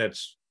nation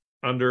that's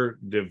under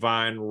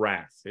divine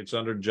wrath. It's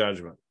under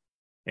judgment.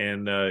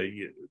 And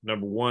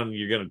number one,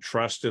 you're going to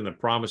trust in the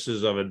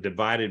promises of a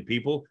divided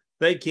people.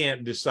 They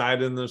can't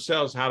decide in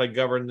themselves how to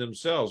govern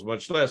themselves,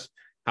 much less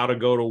how to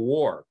go to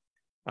war.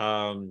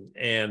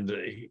 And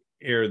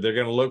here they're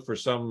going to look for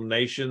some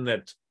nation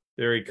that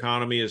their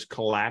economy is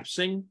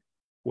collapsing.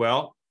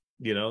 Well,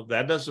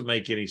 that doesn't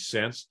make any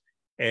sense.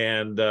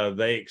 And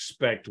they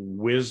expect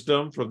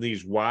wisdom from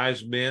these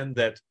wise men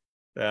that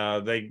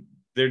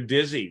they're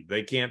dizzy.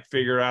 They can't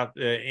figure out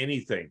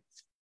anything.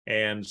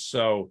 And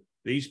so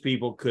these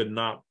people could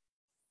not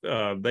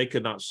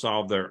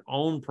solve their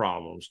own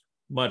problems,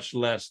 much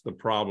less the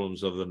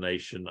problems of the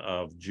nation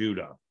of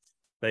Judah.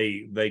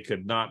 They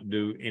could not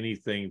do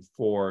anything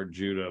for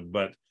Judah,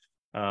 but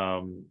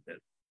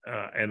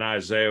and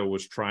Isaiah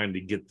was trying to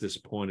get this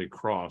point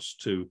across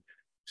to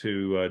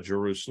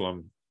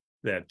Jerusalem,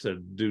 that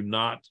do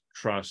not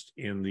trust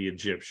in the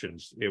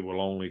Egyptians. It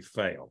will only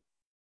fail.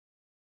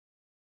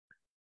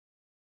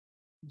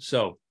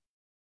 So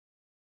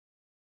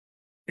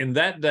in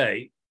that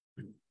day,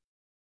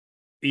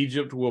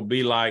 Egypt will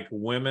be like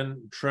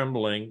women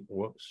trembling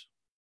with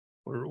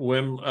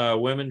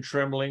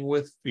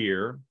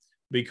fear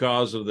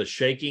because of the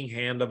shaking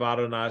hand of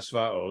Adonai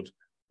Svaot,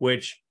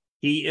 which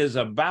he is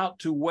about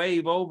to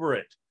wave over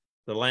it.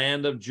 The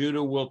land of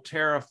Judah will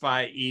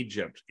terrify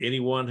Egypt.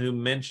 Anyone who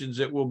mentions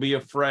it will be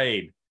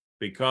afraid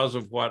because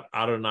of what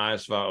Adonai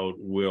Svaot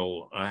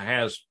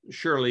has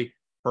surely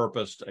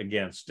purposed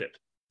against it.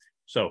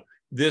 So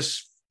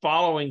this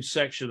following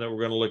section that we're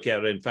going to look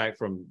at, in fact,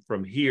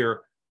 from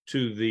here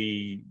to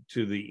the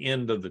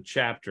end of the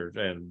chapter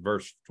and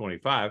verse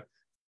 25,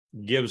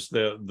 gives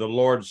the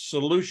Lord's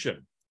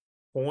solution,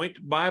 point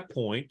by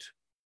point,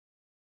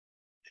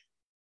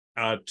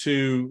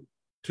 to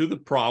the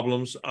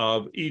problems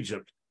of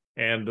Egypt,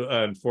 and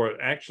for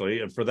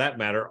that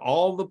matter,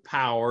 all the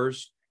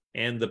powers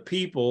and the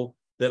people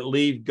that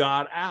leave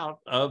God out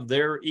of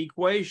their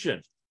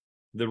equation.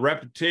 The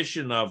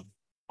repetition of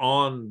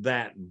on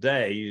that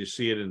day, you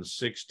see it in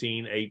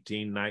 16,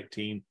 18,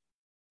 19,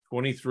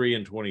 23,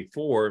 and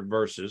 24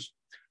 verses.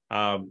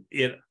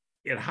 It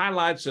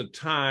highlights a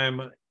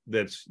time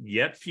that's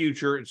yet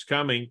future. It's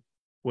coming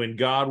when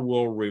God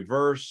will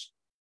reverse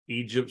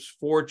Egypt's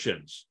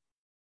fortunes,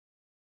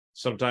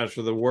 sometimes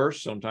for the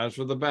worse, sometimes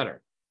for the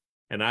better.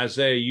 And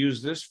Isaiah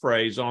used this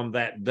phrase on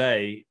that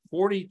day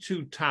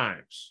 42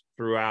 times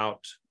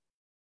throughout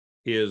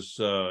his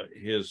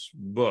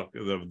book,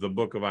 the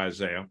book of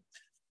Isaiah.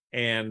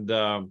 And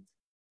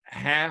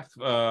half,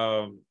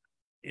 I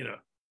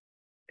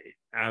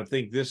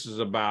think this is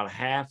about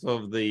half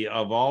of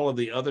all of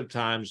the other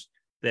times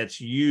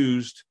that's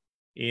used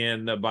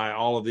by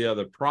all of the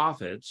other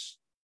prophets.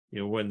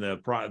 When the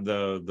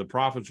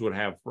prophets would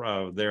have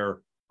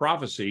their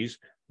prophecies,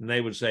 and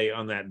they would say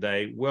on that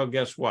day, well,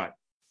 guess what?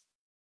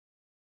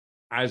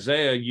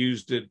 Isaiah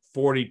used it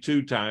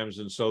 42 times,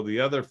 and so the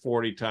other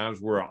 40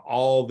 times were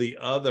all the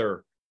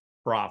other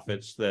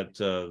prophets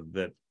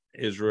that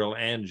Israel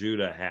and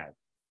Judah had.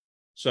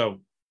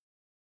 So,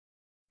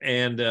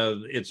 and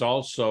it's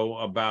also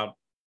about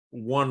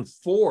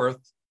 1/4,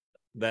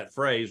 that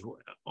phrase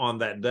on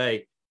that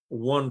day,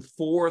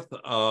 1/4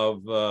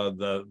 of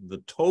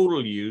the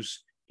total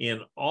use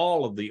in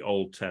all of the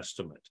Old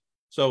Testament.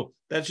 So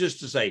that's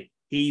just to say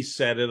he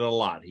said it a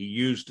lot. He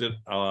used it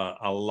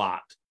a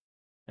lot.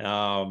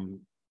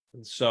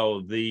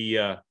 So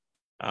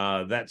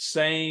that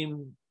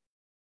same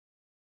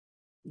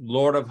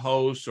Lord of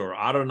hosts, or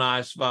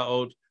Adonai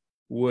Svaot,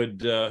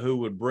 who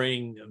would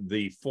bring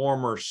the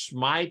former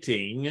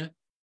smiting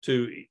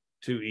to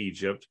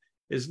Egypt,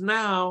 is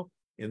now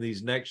in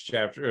these next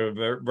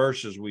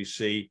verses we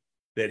see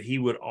that he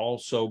would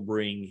also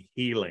bring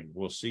healing.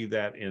 We'll see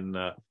that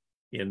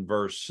in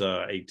verse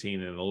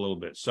 18 in a little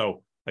bit.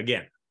 So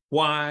again,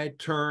 why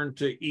turn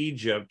to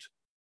Egypt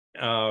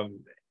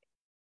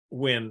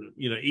when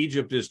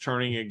Egypt is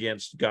turning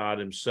against God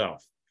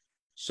himself?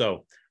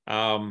 So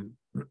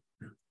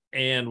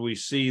and we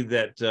see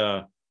that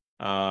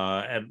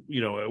at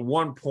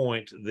one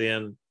point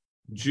then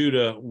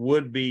Judah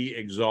would be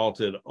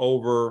exalted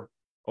over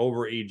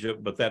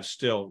Egypt, but that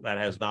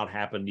has not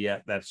happened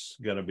yet. That's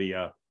going to be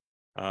a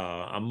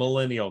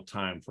millennial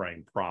time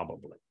frame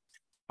probably.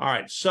 All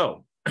right,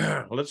 so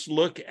let's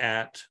look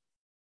at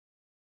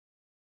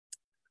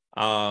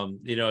I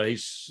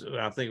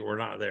think we're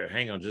not there.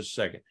 Hang on just a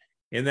second.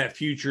 In that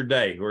future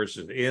day, where it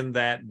says, in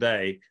that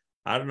day,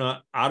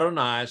 Adonai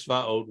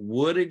Svaot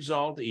would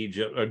exalt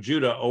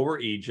Judah over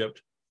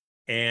Egypt,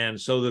 and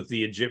so that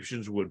the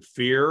Egyptians would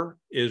fear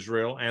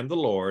Israel and the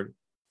Lord.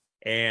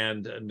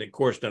 And of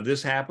course, now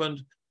this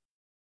happened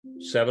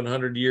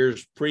 700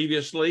 years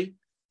previously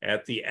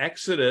at the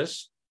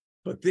Exodus,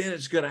 but then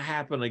it's going to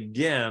happen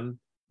again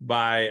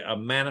by a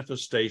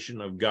manifestation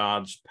of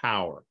God's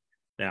power.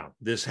 Now,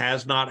 this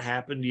has not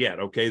happened yet.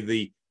 Okay,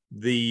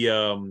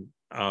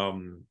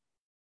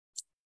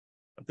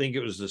 I think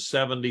it was the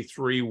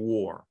 73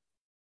 war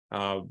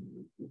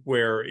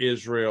where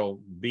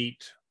Israel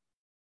beat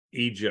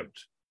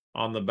Egypt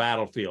on the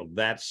battlefield.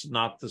 That's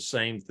not the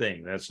same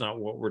thing. That's not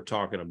what we're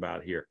talking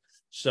about here.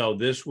 So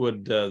this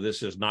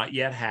has not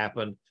yet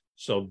happened.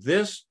 So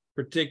this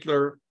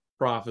particular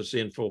prophecy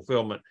in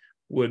fulfillment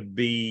would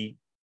be,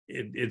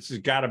 it's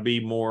got to be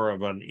more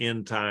of an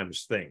end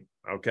times thing.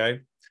 Okay.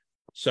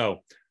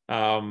 So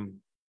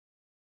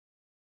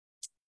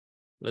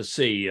let's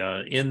see.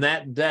 In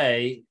that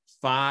day,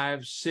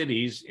 5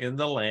 cities in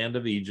the land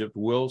of Egypt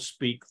will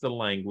speak the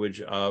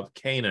language of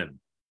Canaan,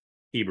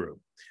 Hebrew,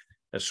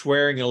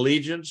 swearing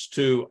allegiance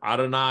to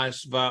Adonai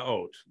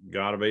Svaot,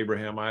 God of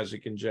Abraham,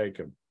 Isaac, and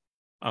Jacob.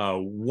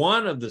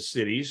 One of the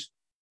cities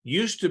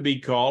used to be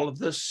called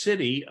the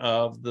City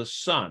of the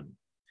Sun.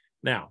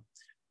 Now,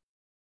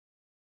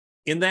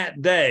 in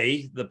that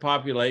day, the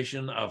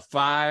population of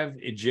 5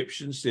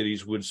 Egyptian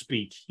cities would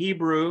speak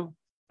Hebrew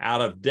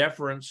out of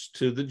deference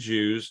to the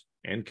Jews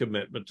and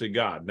commitment to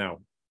God.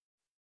 Now,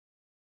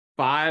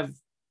 5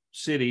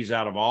 cities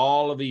out of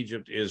all of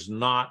Egypt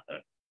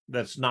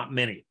that's not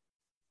many.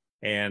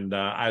 And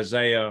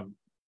Isaiah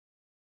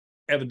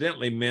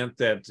evidently meant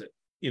that,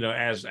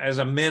 as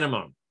a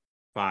minimum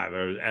 5,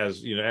 or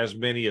as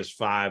many as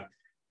 5.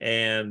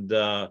 And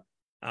of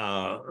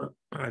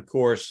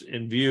course,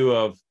 in view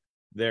of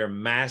their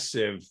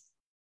massive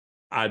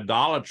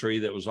idolatry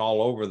that was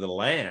all over the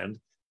land,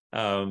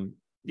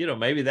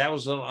 maybe that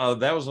was a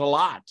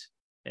lot,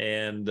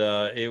 and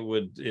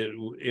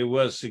it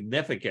was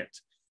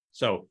significant.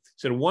 So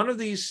one of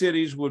these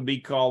cities would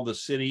be called the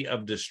City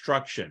of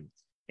Destruction.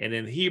 and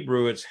in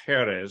Hebrew it's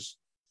Heres.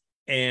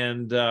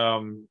 And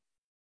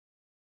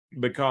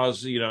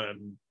because,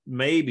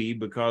 maybe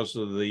because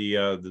of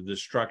the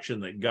destruction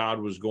that God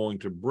was going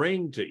to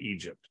bring to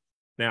Egypt.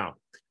 Now,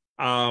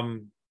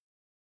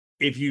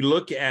 if you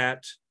look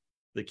at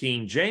the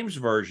King James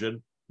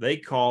Version, they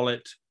call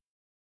it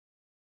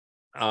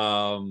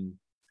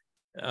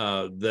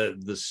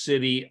the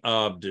city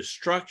of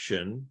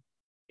destruction.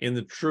 In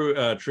the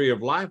Tree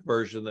of Life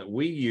version that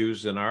we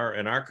use in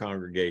our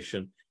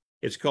congregation,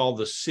 it's called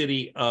the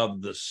city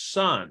of the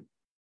sun.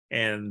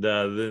 And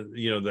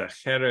the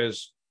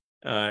Heres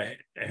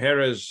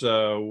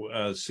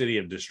city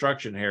of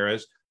destruction,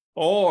 Heres,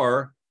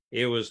 or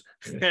it was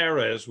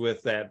Heres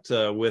with that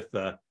with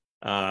the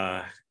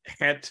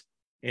het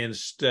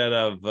instead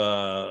of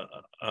the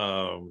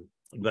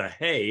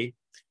hay.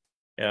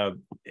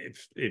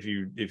 If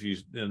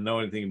you know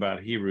anything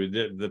about Hebrew,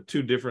 the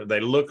two different,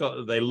 they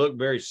look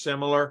very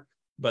similar,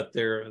 but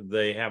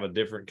they have a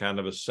different kind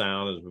of a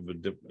sound.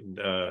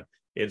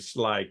 It's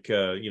like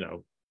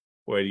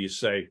what do you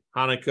say,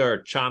 Hanukkah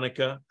or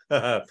Chanukah?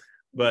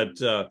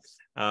 But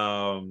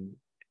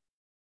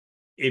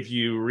if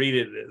you read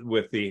it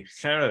with the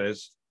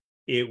Heres,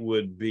 it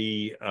would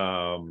be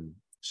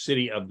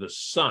city of the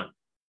sun.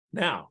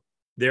 Now,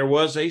 there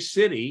was a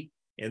city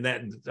in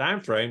that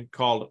time frame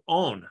called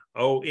On,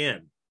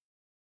 O-N.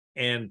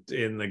 And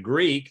in the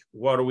Greek,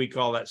 what do we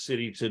call that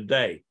city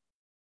today?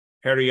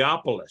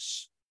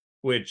 Heliopolis,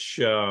 which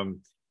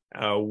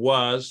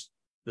was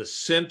the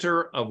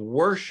center of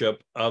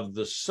worship of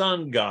the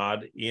sun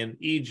god in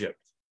Egypt.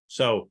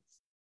 So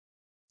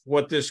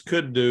what this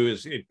could do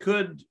is it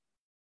could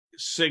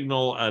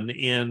signal an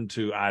end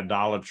to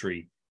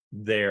idolatry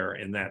there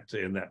in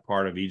that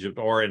part of Egypt,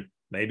 or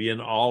maybe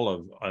in all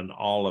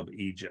of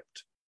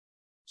Egypt.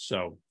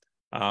 So,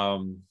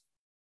 all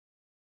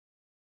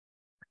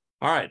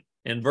right.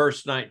 In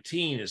verse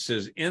 19, it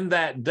says, in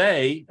that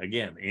day,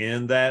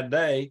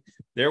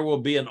 there will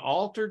be an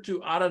altar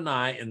to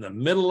Adonai in the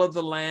middle of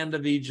the land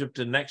of Egypt,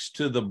 and next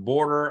to the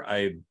border,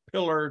 a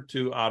pillar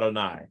to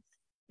Adonai.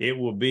 It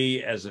will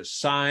be as a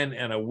sign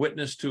and a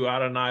witness to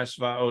Adonai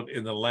Svaot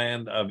in the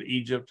land of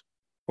Egypt,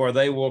 for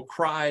they will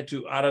cry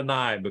to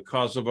Adonai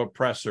because of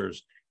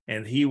oppressors,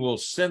 and he will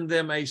send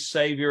them a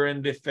savior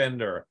and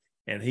defender,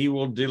 and he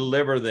will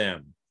deliver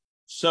them.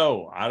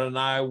 So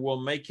Adonai will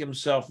make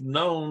himself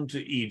known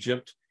to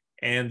Egypt,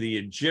 and the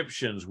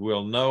Egyptians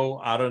will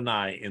know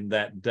Adonai in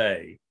that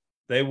day.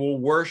 They will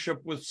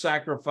worship with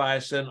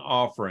sacrifice and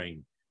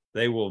offering.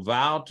 They will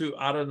vow to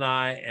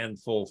Adonai and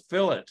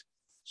fulfill it.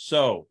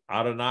 So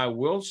Adonai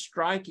will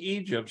strike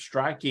Egypt,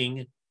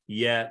 striking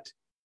yet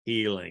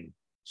healing,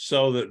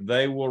 so that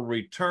they will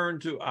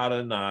return to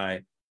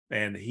Adonai,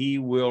 and he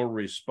will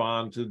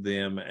respond to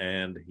them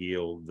and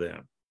heal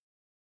them.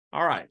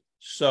 All right,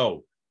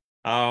 so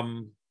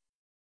kind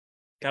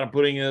of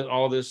putting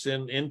all this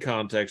in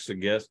context, I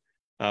guess.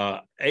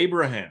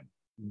 Abraham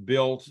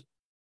built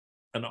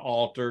an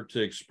altar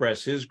to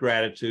express his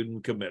gratitude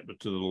and commitment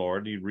to the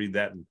Lord. You read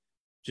that in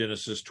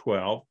Genesis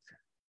 12.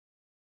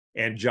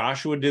 And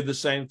Joshua did the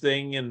same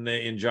thing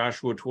in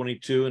Joshua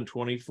 22 and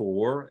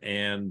 24.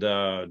 And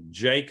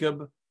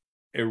Jacob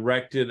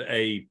erected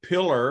a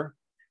pillar,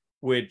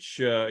 which,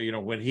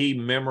 when he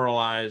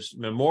memorialized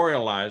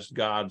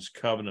God's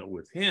covenant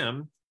with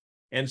him.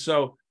 And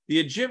so the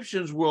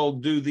Egyptians will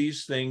do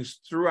these things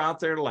throughout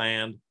their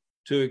land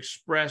to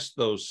express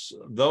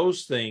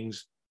those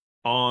things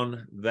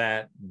on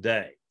that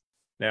day.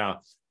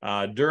 Now,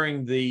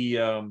 during the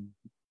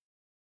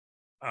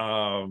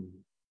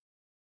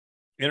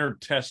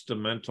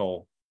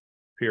intertestamental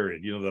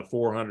period, the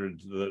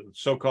 400, the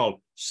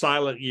so-called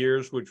silent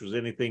years, which was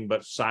anything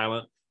but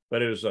silent,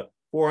 but it was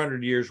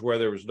 400 years where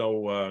there was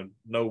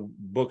no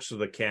books of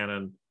the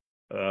canon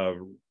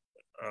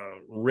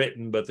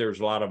written, but there's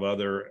a lot of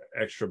other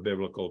extra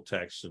biblical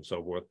texts and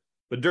so forth.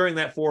 But during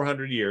that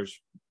 400 years,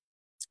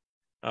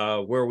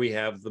 where we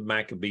have the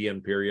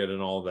Maccabean period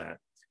and all that,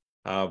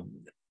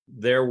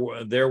 there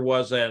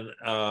was an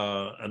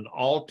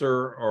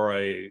altar or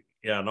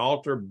an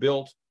altar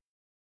built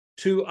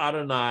to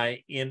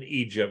Adonai in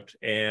Egypt,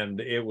 and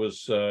it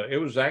was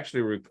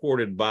actually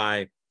reported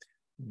by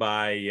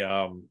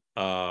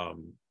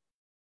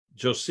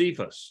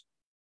Josephus.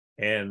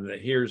 And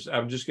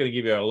I'm just going to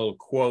give you a little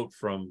quote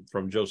from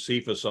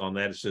Josephus on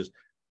that. It says,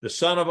 the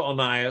son of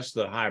Onias,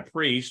 the high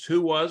priest,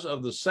 who was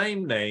of the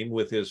same name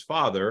with his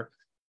father,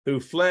 who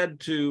fled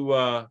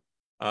to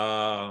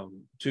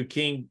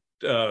King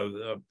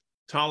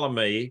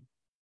Ptolemy,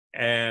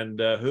 and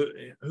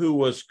who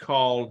was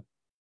called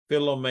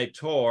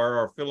Philometor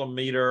or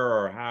Philometer,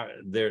 or how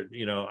there,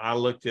 I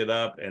looked it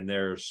up, and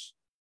there's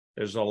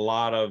a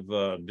lot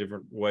of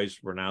different ways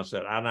to pronounce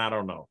that. And I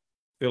don't know.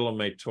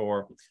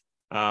 Philometor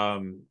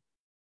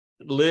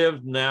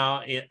lived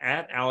now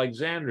at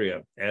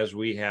Alexandria, as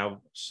we have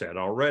said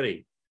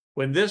already.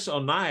 When this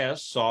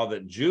Onias saw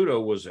that Judah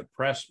was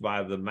oppressed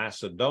by the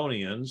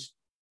Macedonians,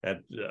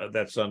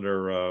 that's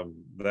under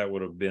that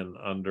would have been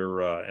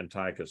under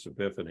Antiochus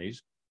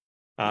Epiphanes,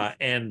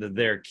 and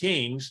their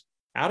kings,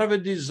 out of a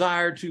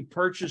desire to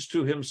purchase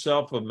to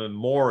himself a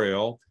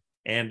memorial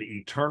and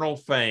eternal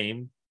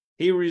fame,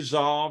 he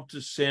resolved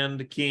to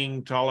send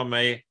King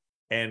Ptolemy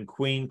and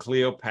Queen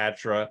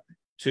Cleopatra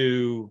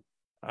to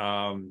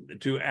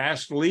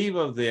ask leave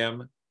of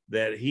them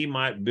that he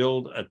might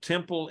build a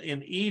temple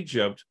in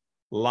Egypt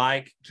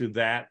like to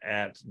that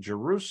at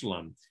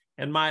Jerusalem,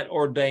 and might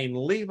ordain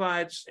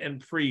Levites and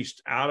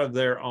priests out of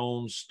their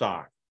own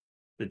stock.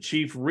 The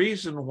chief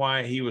reason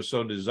why he was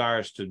so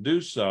desirous to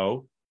do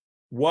so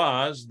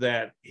was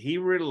that he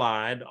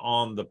relied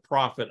on the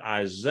prophet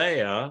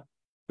Isaiah,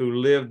 who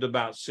lived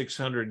about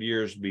 600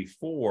 years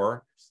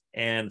before,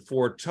 and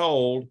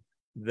foretold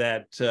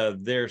that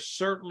there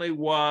certainly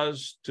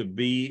was to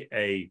be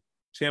a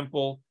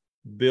temple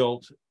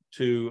built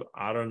to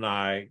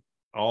Adonai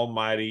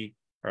Almighty,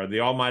 or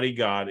the Almighty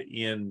God,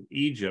 in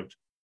Egypt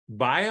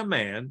by a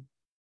man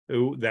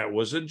that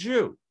was a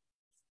Jew.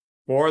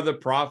 For the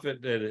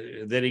prophet,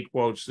 then he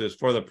quotes this,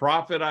 for the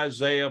prophet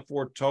Isaiah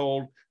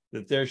foretold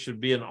that there should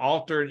be an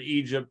altar in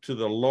Egypt to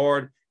the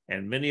Lord,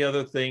 and many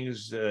other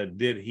things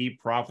did he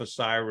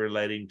prophesy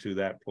relating to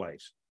that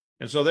place.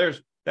 And so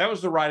that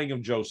was the writing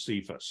of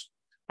Josephus.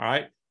 All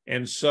right.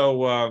 And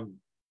so,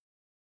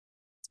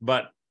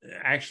 but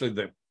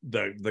actually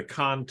the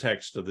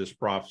context of this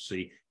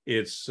prophecy,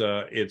 it's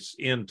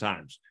end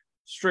times,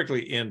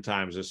 strictly end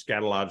times,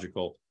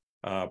 eschatological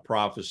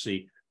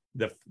prophecy.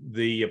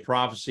 The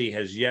prophecy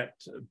has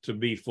yet to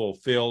be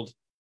fulfilled.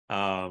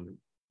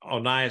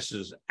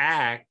 Onias's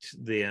act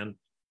then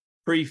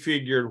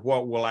prefigured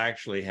what will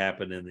actually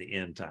happen in the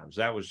end times.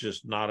 That was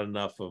just not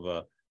enough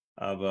of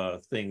a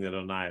thing that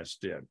Onias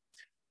did.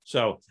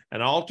 So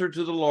an altar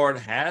to the Lord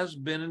has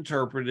been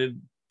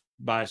interpreted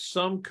by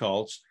some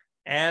cults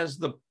as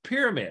the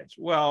pyramids.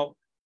 Well,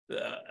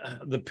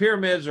 the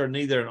pyramids are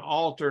neither an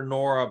altar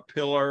nor a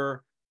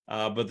pillar,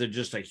 but they're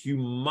just a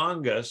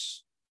humongous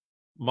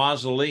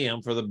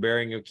mausoleum for the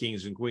burying of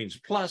kings and queens.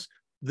 Plus,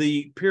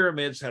 the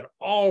pyramids had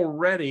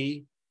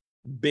already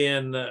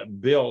been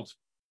built,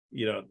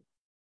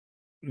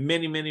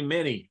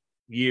 many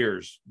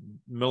years,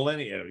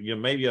 millennia,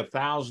 maybe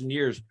 1,000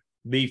 years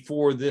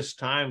before this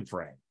time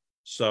frame.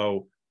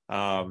 So,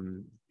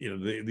 the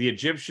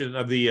Egyptian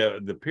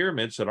the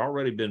pyramids had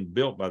already been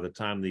built by the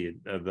time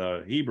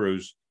the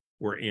Hebrews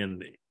were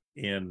in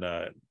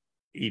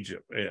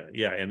Egypt.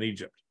 In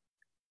Egypt.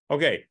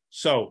 Okay,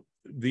 so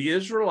the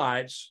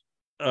Israelites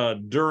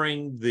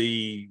during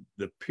the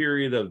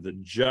period of the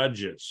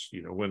Judges,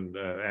 when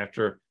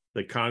after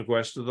the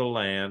conquest of the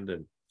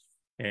land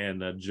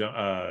and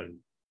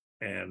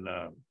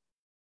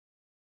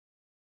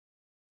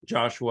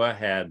Joshua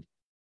had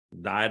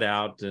died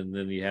out, and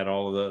then you had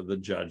all of the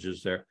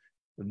judges there.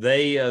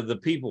 The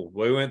people,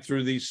 we went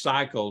through these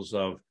cycles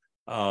of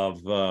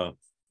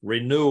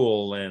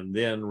renewal and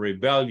then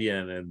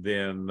rebellion, and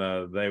then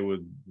they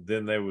would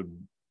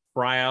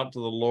cry out to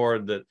the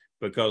Lord that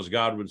because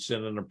God would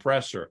send an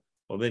oppressor.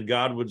 Well, then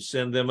God would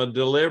send them a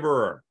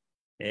deliverer.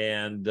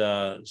 And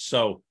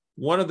so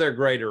one of their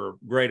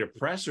great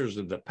oppressors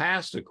of the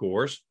past, of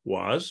course,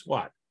 was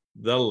what?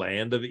 The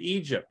land of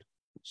Egypt.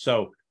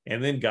 So,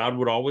 and then God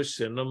would always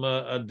send them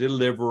a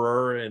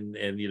deliverer, and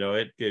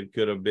it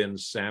could have been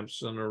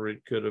Samson, or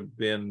it could have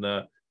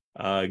been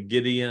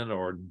Gideon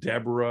or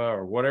Deborah,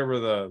 or whatever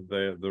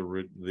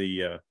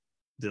the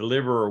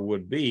deliverer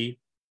would be.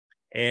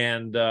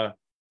 And when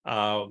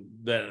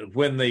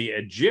the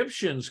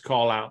Egyptians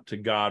call out to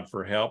God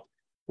for help,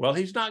 well,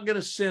 he's not going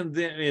to send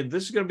them,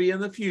 this is going to be in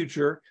the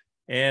future,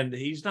 and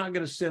he's not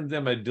going to send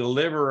them a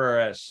deliverer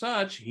as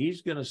such.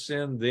 He's going to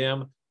send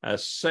them a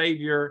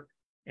savior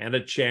and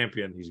a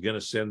champion. He's going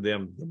to send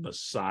them the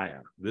Messiah.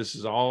 This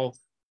is all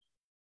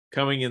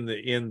coming in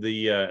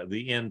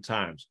the end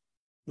times.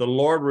 The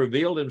Lord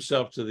revealed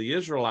himself to the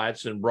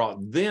Israelites and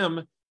brought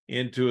them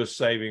into a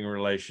saving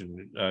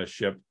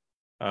relationship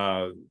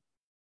through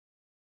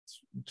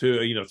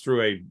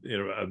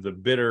the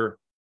bitter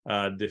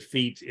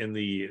defeat in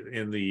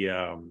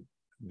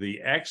the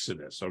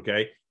Exodus.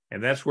 Okay,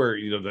 and that's where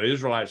the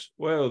Israelites,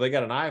 well, they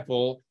got an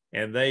eyeful,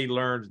 and they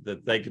learned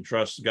that they could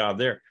trust God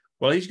there.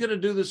 Well, he's going to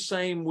do the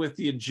same with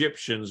the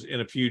Egyptians in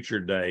a future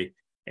day,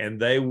 and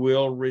they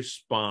will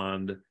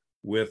respond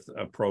with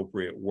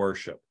appropriate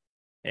worship.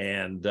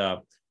 And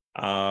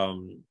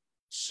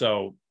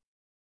so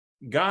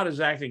God is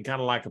acting kind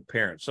of like a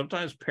parent.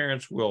 Sometimes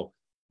parents will,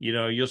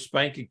 you'll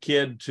spank a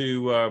kid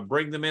to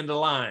bring them into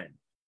line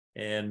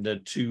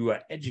and to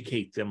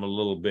educate them a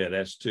little bit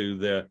as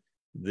to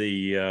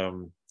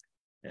the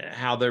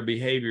how their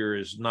behavior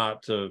is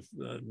not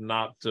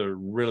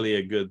really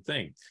a good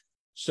thing.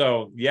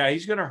 So, yeah,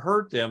 he's going to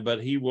hurt them,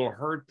 but he will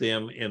hurt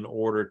them in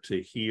order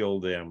to heal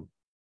them,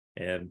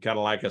 and kind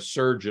of like a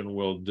surgeon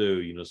will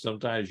do.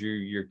 Sometimes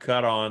you're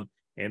cut on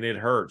and it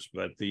hurts,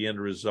 but the end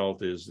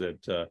result is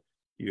that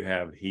you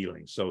have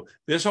healing. So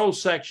this whole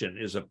section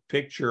is a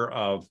picture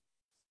of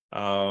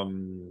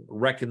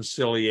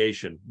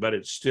reconciliation, but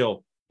it's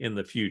still in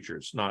the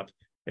future.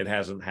 It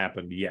hasn't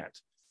happened yet.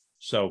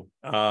 So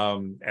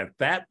at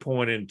that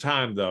point in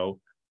time, though,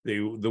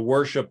 the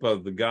worship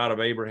of the God of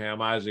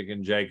Abraham, Isaac,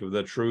 and Jacob,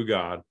 the true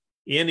God,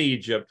 in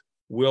Egypt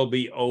will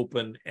be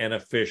open and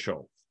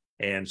official.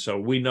 And so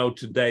we know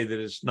today that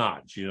it's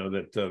not. You know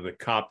that the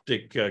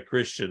Coptic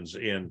Christians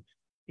in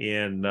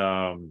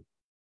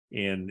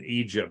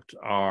Egypt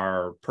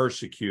are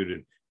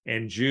persecuted,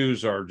 and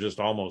Jews are just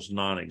almost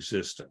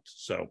non-existent.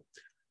 So,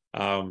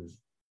 and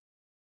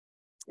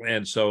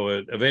so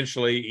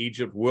eventually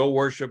Egypt will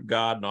worship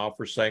God and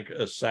offer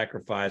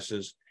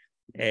sacrifices,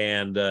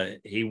 and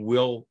he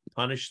will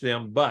punish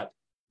them, but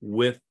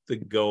with the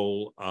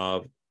goal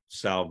of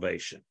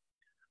salvation.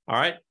 All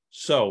right.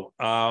 So,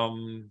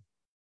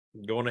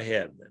 going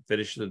ahead,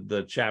 finish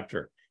the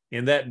chapter.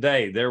 In that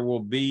day, there will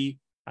be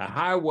a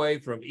highway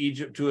from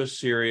Egypt to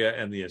Assyria,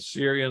 and the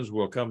Assyrians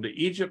will come to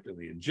Egypt, and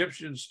the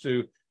Egyptians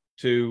to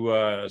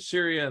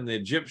Assyria, and the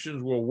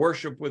Egyptians will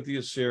worship with the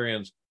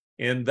Assyrians.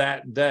 In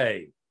that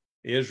day,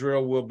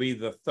 Israel will be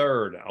the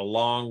third,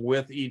 along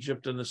with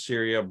Egypt and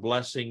Assyria,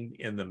 blessing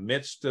in the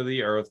midst of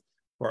the earth.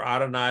 For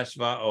Adonai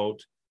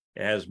Svaot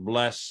has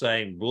blessed,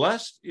 saying,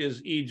 "Blessed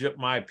is Egypt,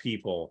 my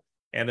people,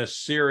 and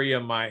Assyria,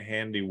 my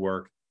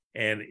handiwork,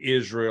 and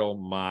Israel,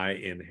 my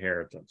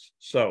inheritance."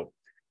 So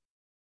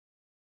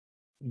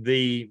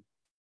the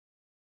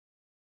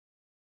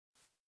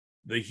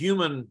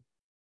human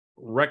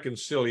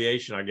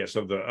reconciliation, I guess,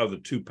 of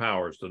the two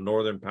powers, the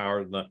northern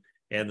power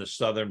and the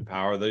southern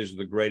power, those are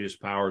the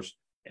greatest powers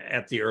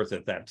at the earth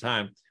at that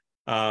time.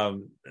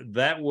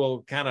 That's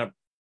what's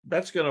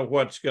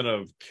going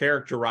to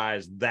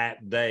characterize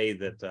that day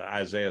that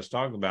Isaiah is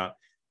talking about.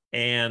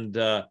 And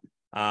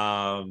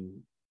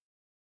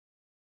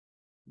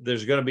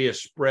there's going to be a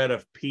spread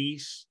of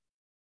peace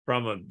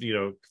from a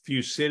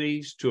few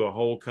cities to a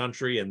whole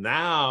country, and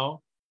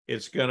now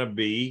it's going to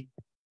be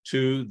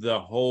to the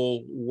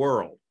whole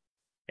world.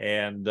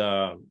 And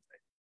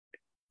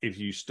if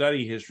you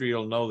study history,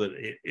 you'll know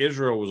that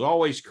Israel was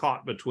always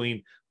caught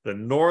between the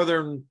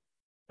northern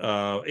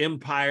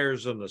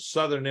empires and the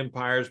southern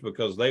empires,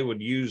 because they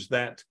would use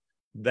that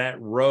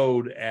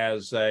road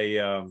as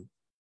a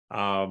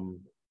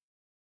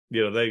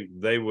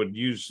they would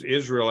use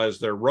Israel as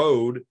their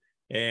road.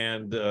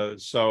 And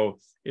so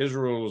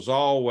Israel was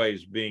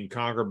always being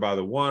conquered by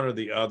the one or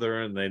the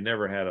other, and they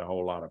never had a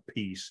whole lot of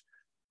peace.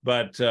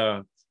 But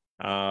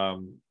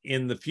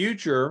in the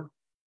future,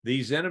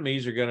 these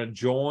enemies are going to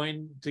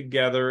join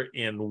together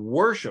in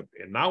worship,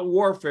 and not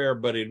warfare,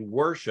 but in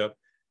worship,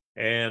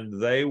 and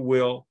they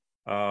will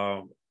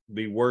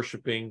be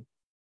worshiping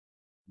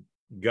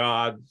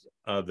God,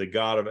 the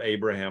God of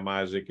Abraham,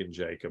 Isaac, and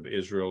Jacob,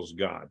 Israel's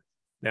God.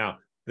 Now,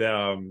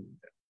 there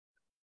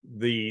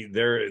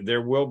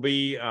will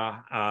be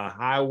a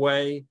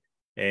highway,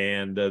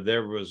 and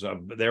there was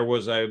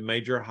a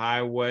major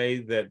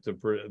highway that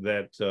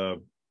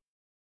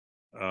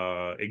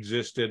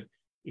existed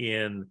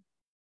in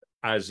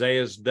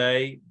Isaiah's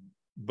day,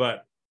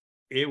 but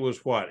it was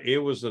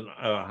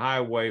a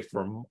highway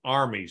for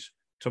armies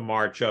to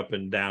march up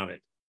and down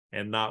it,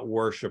 and not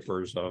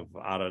worshipers of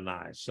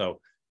Adonai. So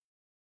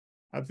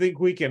I think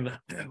we can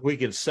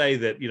say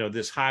that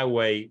this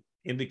highway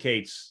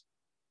indicates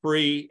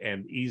free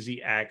and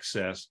easy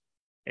access,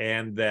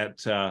 and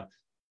that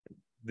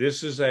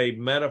this is a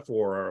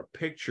metaphor or a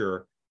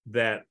picture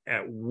that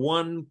at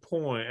one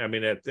point,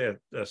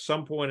 at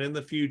some point in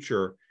the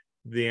future,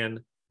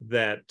 then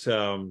that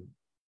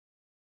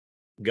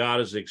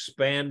God is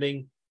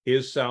expanding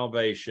his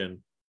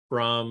salvation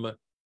from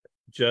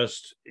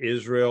just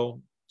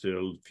Israel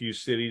to a few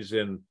cities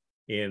in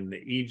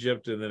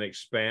Egypt, and then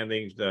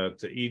expanding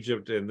to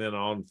Egypt, and then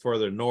on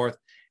further north.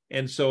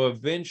 And so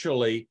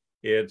eventually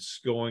it's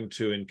going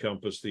to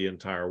encompass the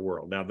entire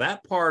world. Now,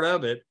 that part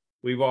of it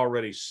we've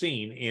already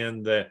seen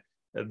in the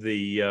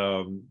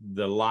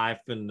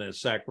life and the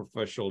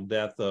sacrificial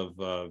death of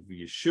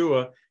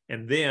Yeshua,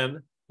 and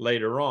then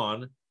later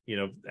on,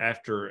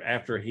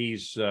 after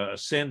he's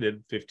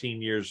ascended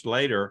 15 years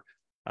later,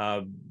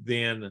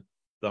 then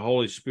the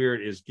Holy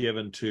Spirit is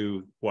given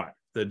to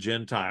the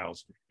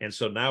Gentiles. And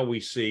so now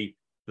we see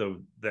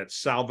that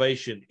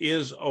salvation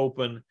is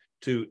open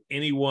to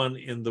anyone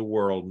in the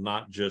world,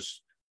 not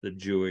just the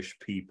Jewish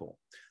people.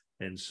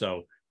 And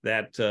so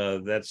that's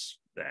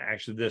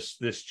actually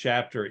this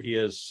chapter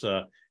is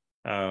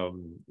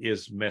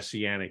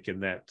messianic in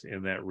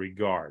that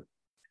regard.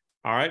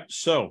 All right,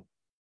 so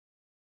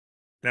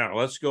now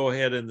let's go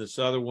ahead in this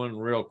other one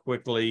real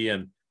quickly.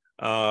 And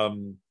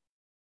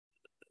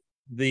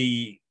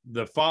the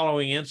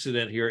following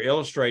incident here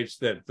illustrates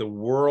that the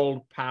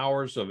world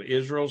powers of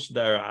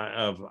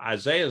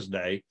Isaiah's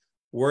day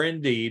were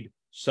indeed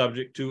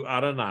subject to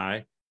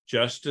Adonai,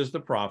 just as the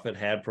prophet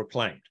had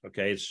proclaimed.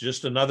 Okay, it's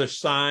just another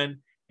sign.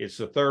 It's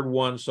the third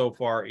one so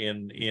far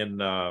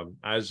in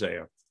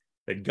Isaiah,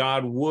 that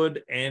God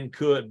would and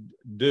could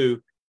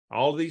do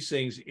all these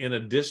things in a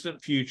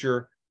distant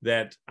future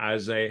that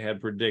Isaiah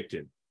had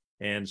predicted.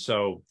 And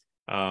so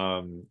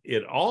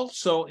it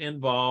also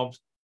involves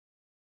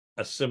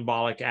a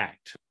symbolic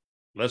act.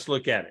 Let's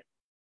look at it.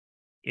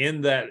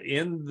 in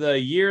the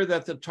year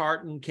that the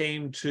Tartan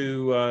came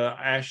to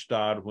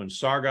Ashdod, when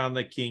Sargon,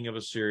 the king of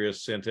Assyria,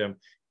 sent him,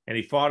 and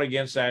he fought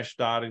against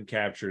Ashdod and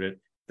captured it.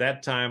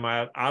 That time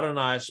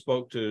Adonai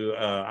spoke to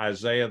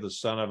Isaiah, the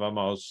son of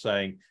Amos,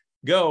 saying,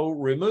 "Go,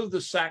 remove the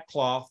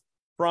sackcloth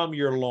from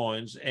your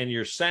loins and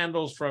your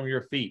sandals from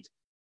your feet."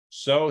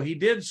 So he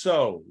did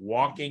so,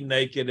 walking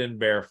naked and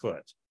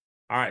barefoot.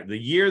 All right, the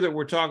year that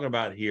we're talking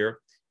about here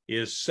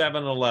is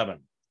 711.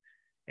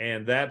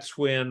 And that's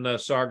when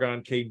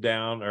Sargon came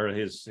down, or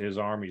his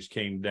armies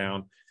came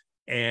down,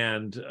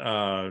 and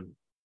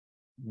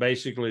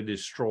basically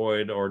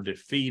destroyed or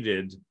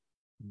defeated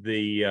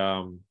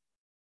the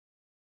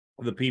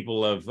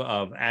people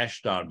of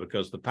Ashdod,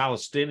 because the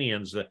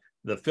Palestinians,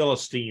 the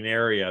Philistine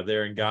area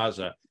there in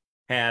Gaza,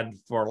 had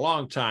for a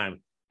long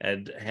time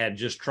had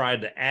just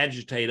tried to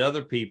agitate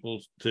other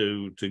people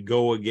to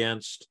go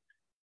against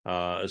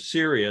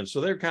Assyria. And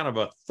so they're kind of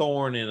a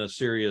thorn in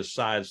Assyria's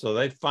side. So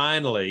they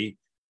finally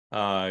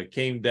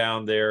came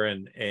down there,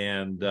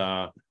 and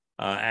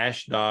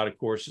Ashdod, of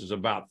course, is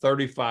about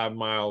 35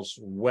 miles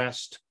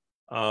west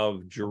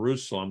of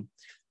Jerusalem,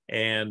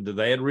 and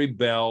they had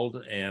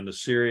rebelled, and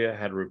Assyria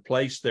had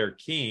replaced their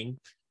king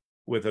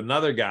with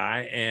another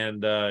guy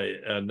and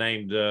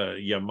named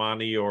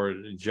Yamani or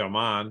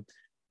Jaman.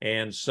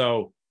 And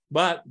so,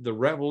 but the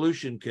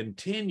revolution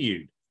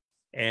continued,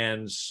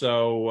 and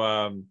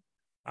so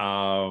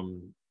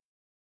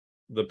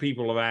the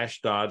people of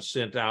Ashdod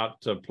sent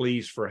out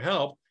pleas for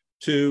help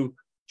to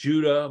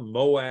Judah,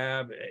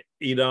 Moab,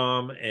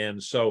 Edom.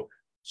 And so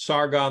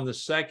Sargon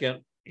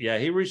II,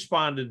 he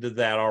responded to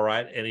that all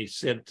right, and he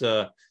sent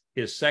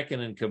his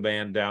second in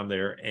command down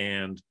there,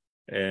 and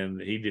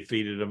he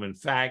defeated them. In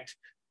fact,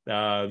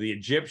 the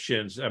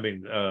Egyptians,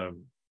 Yamani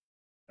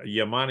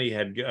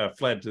had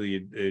fled to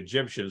the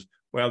Egyptians.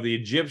 Well, the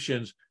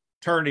Egyptians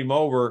turned him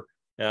over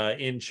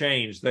in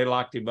chains. They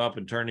locked him up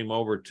and turned him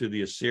over to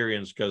the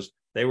Assyrians, because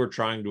they were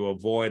trying to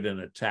avoid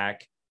an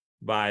attack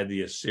by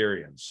the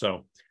Assyrians.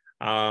 So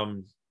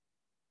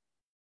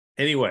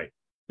anyway,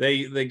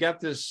 they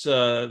got this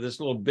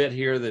little bit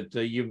here that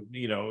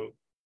you know,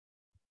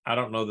 I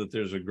don't know that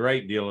there's a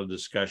great deal of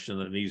discussion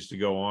that needs to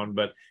go on,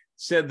 but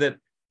said that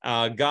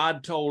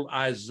God told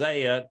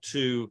Isaiah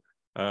to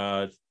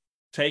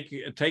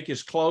take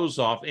his clothes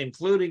off,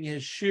 including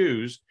his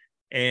shoes,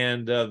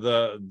 and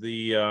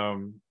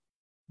the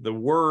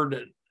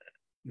word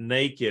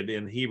naked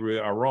in Hebrew,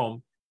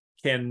 arom,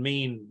 can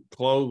mean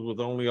clothed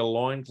with only a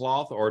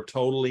loincloth or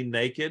totally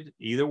naked,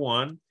 either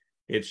one.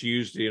 It's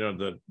used,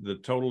 the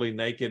totally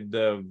naked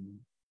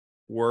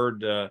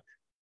word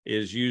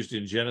is used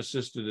in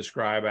Genesis to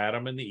describe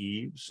Adam and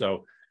Eve.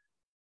 So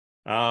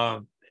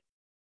as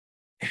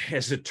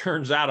it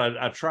turns out,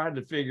 I tried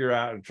to figure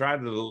out, and tried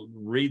to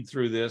read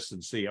through this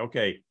and see,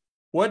 okay,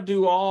 what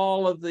do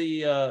all of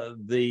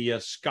the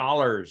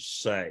scholars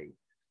say?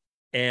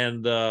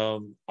 And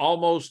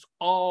almost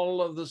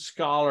all of the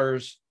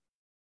scholars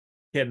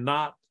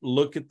cannot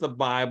look at the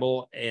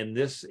Bible in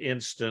this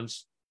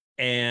instance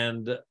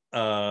and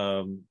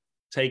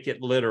take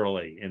it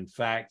literally. In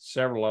fact,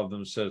 several of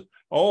them says,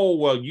 "Oh,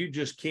 well, you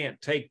just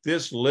can't take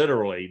this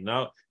literally.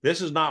 No,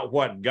 this is not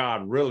what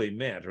God really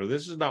meant, or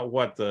this is not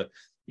what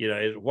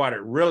what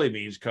it really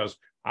means, because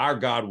our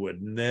God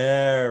would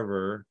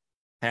never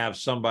have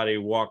somebody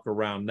walk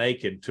around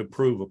naked to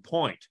prove a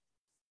point."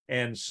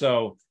 And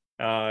so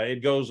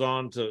it goes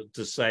on to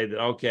say that,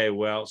 okay,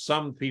 well,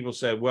 some people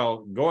said, well,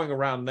 going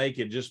around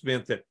naked just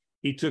meant that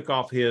he took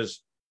off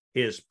his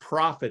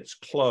prophet's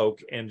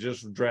cloak and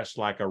just dressed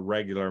like a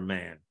regular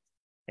man.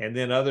 And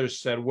then others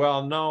said,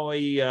 well, no,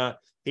 he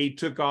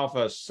took off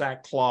a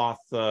sackcloth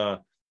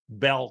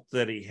belt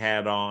that he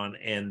had on,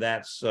 and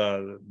that's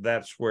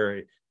where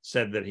he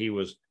said that he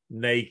was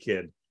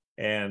naked.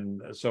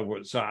 And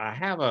so I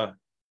have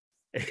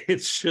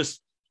it's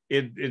just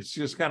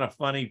kind of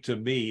funny to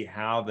me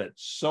how that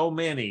so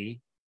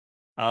many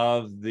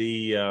of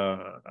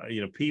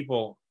the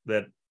people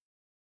that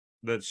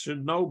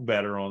should know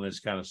better on this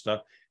kind of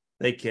stuff,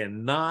 they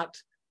cannot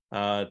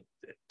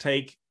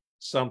take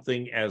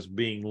something as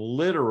being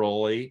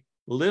literal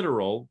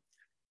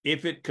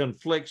if it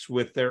conflicts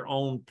with their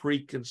own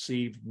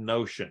preconceived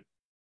notion.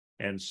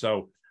 And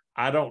so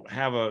I don't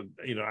have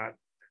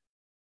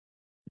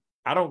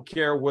I don't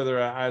care whether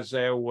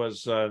Isaiah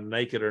was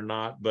naked or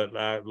not, but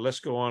let's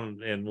go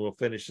on and we'll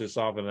finish this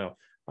off. And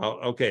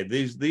okay,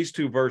 these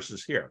two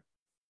verses here.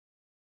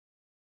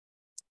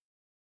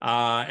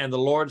 And the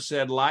Lord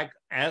said, like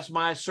as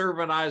my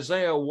servant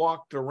Isaiah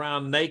walked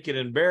around naked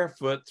and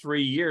barefoot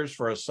 3 years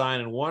for a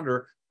sign and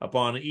wonder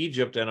upon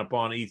Egypt and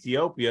upon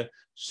Ethiopia,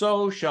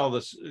 so shall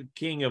the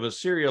king of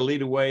Assyria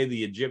lead away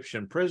the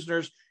Egyptian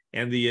prisoners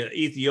and the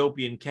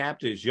Ethiopian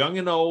captives, young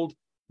and old,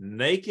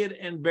 naked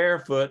and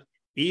barefoot,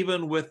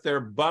 even with their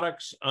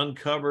buttocks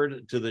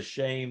uncovered, to the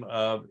shame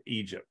of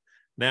Egypt.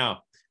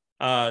 Now,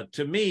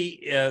 to me,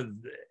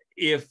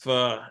 if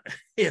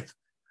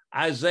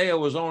Isaiah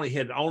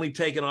had only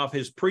taken off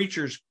his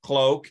preacher's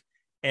cloak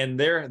and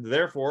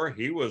therefore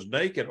he was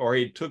naked, or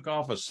he took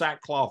off a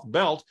sackcloth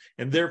belt,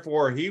 and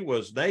therefore he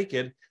was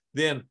naked,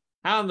 then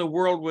how in the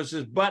world was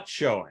his butt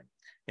showing?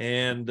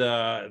 And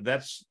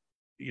that's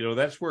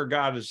where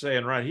God is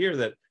saying right here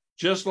that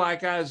just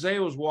like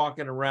Isaiah was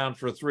walking around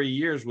for 3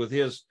 years with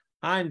his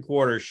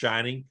hindquarters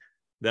shining,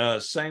 the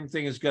same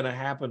thing is going to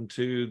happen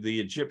to the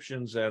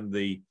Egyptians and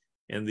the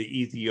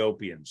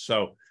Ethiopians.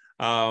 So,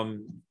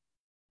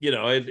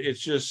 it's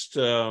just,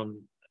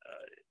 and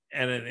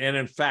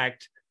in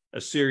fact,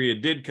 Assyria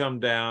did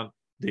come down,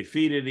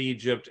 defeated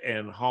Egypt,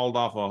 and hauled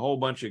off a whole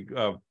bunch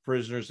of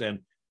prisoners, and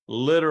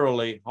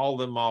literally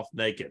hauled them off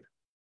naked,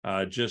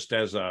 just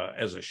as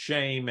a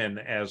shame and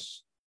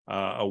as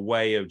a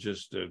way of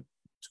just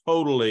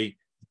totally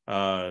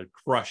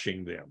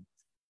crushing them.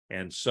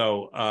 And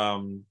so, I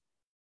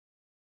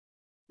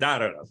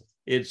don't know.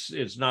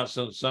 It's not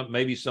some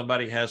maybe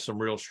somebody has some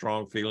real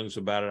strong feelings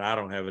about it. I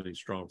don't have any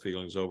strong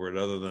feelings over it,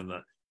 other than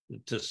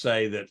to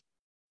say that,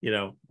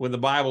 when the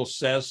Bible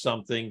says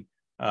something,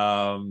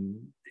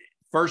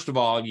 first of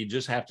all, you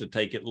just have to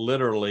take it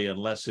literally,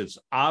 unless it's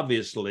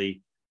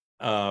obviously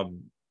a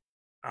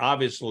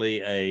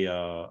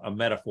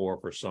metaphor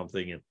for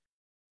something. And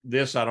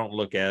this, I don't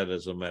look at it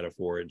as a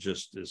metaphor. It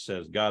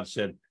says God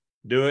said,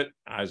 do it.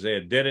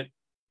 Isaiah did it.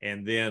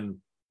 And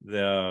then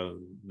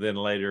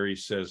later he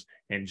says,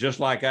 and just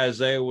like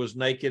Isaiah was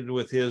naked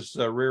with his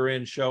rear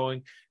end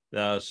showing,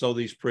 so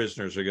these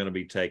prisoners are going to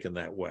be taken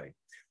that way.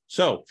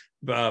 So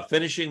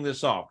finishing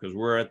this off, because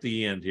we're at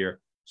the end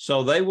here.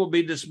 So they will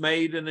be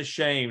dismayed and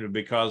ashamed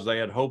because they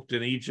had hoped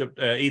in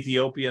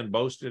Ethiopia and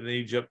boasted in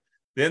Egypt.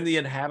 Then the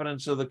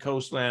inhabitants of the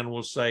coastland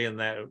will say in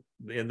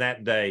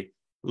that day,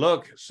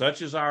 look,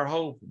 such is our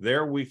hope.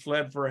 There we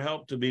fled for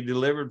help to be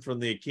delivered from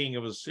the king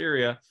of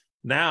Assyria.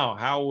 Now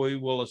how we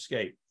will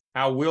escape?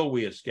 How will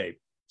we escape?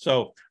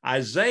 So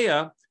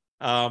Isaiah,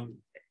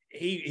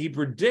 he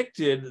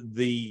predicted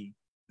the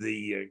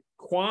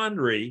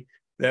quandary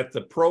that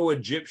the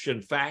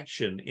pro-Egyptian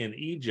faction in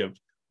Egypt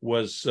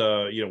was.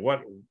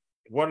 What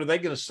are they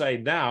going to say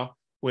now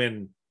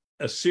when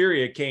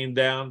Assyria came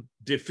down,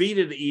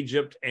 defeated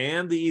Egypt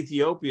and the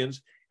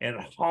Ethiopians, and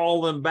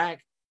hauled them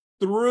back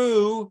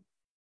through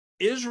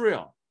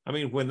Israel? I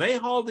mean, when they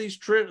hauled these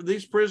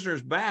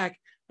prisoners back,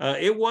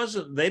 it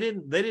wasn't. They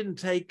didn't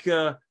take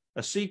a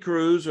sea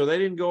cruise, or they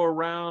didn't go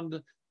around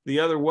the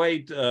other way,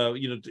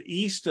 to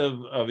east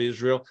of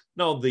Israel.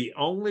 No, the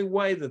only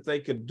way that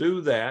they could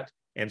do that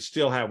and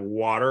still have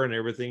water and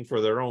everything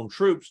for their own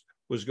troops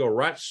was go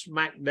right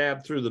smack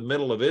dab through the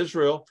middle of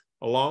Israel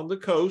along the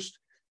coast,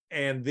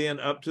 and then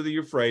up to the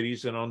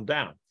Euphrates and on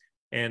down.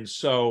 And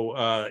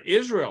so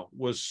Israel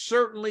was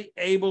certainly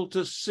able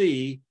to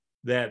see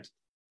that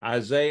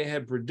Isaiah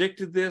had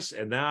predicted this,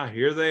 and now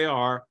here they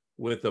are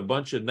with a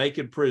bunch of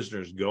naked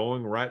prisoners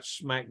going right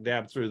smack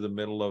dab through the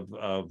middle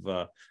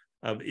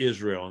of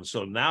Israel. And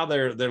so now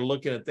they're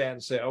looking at that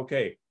and say,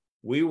 okay,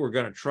 we were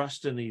going to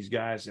trust in these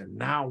guys, and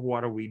now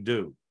what do we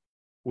do?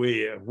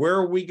 Where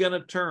are we going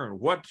to turn?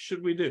 What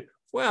should we do?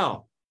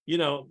 Well,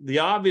 the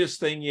obvious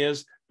thing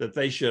is that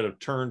they should have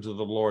turned to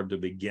the Lord to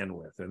begin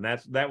with, and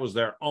that was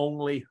their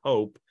only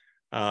hope,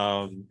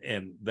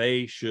 and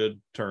they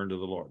should turn to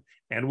the Lord.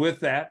 And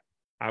with that,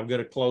 I'm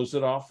going to close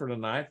it off for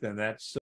tonight, and that's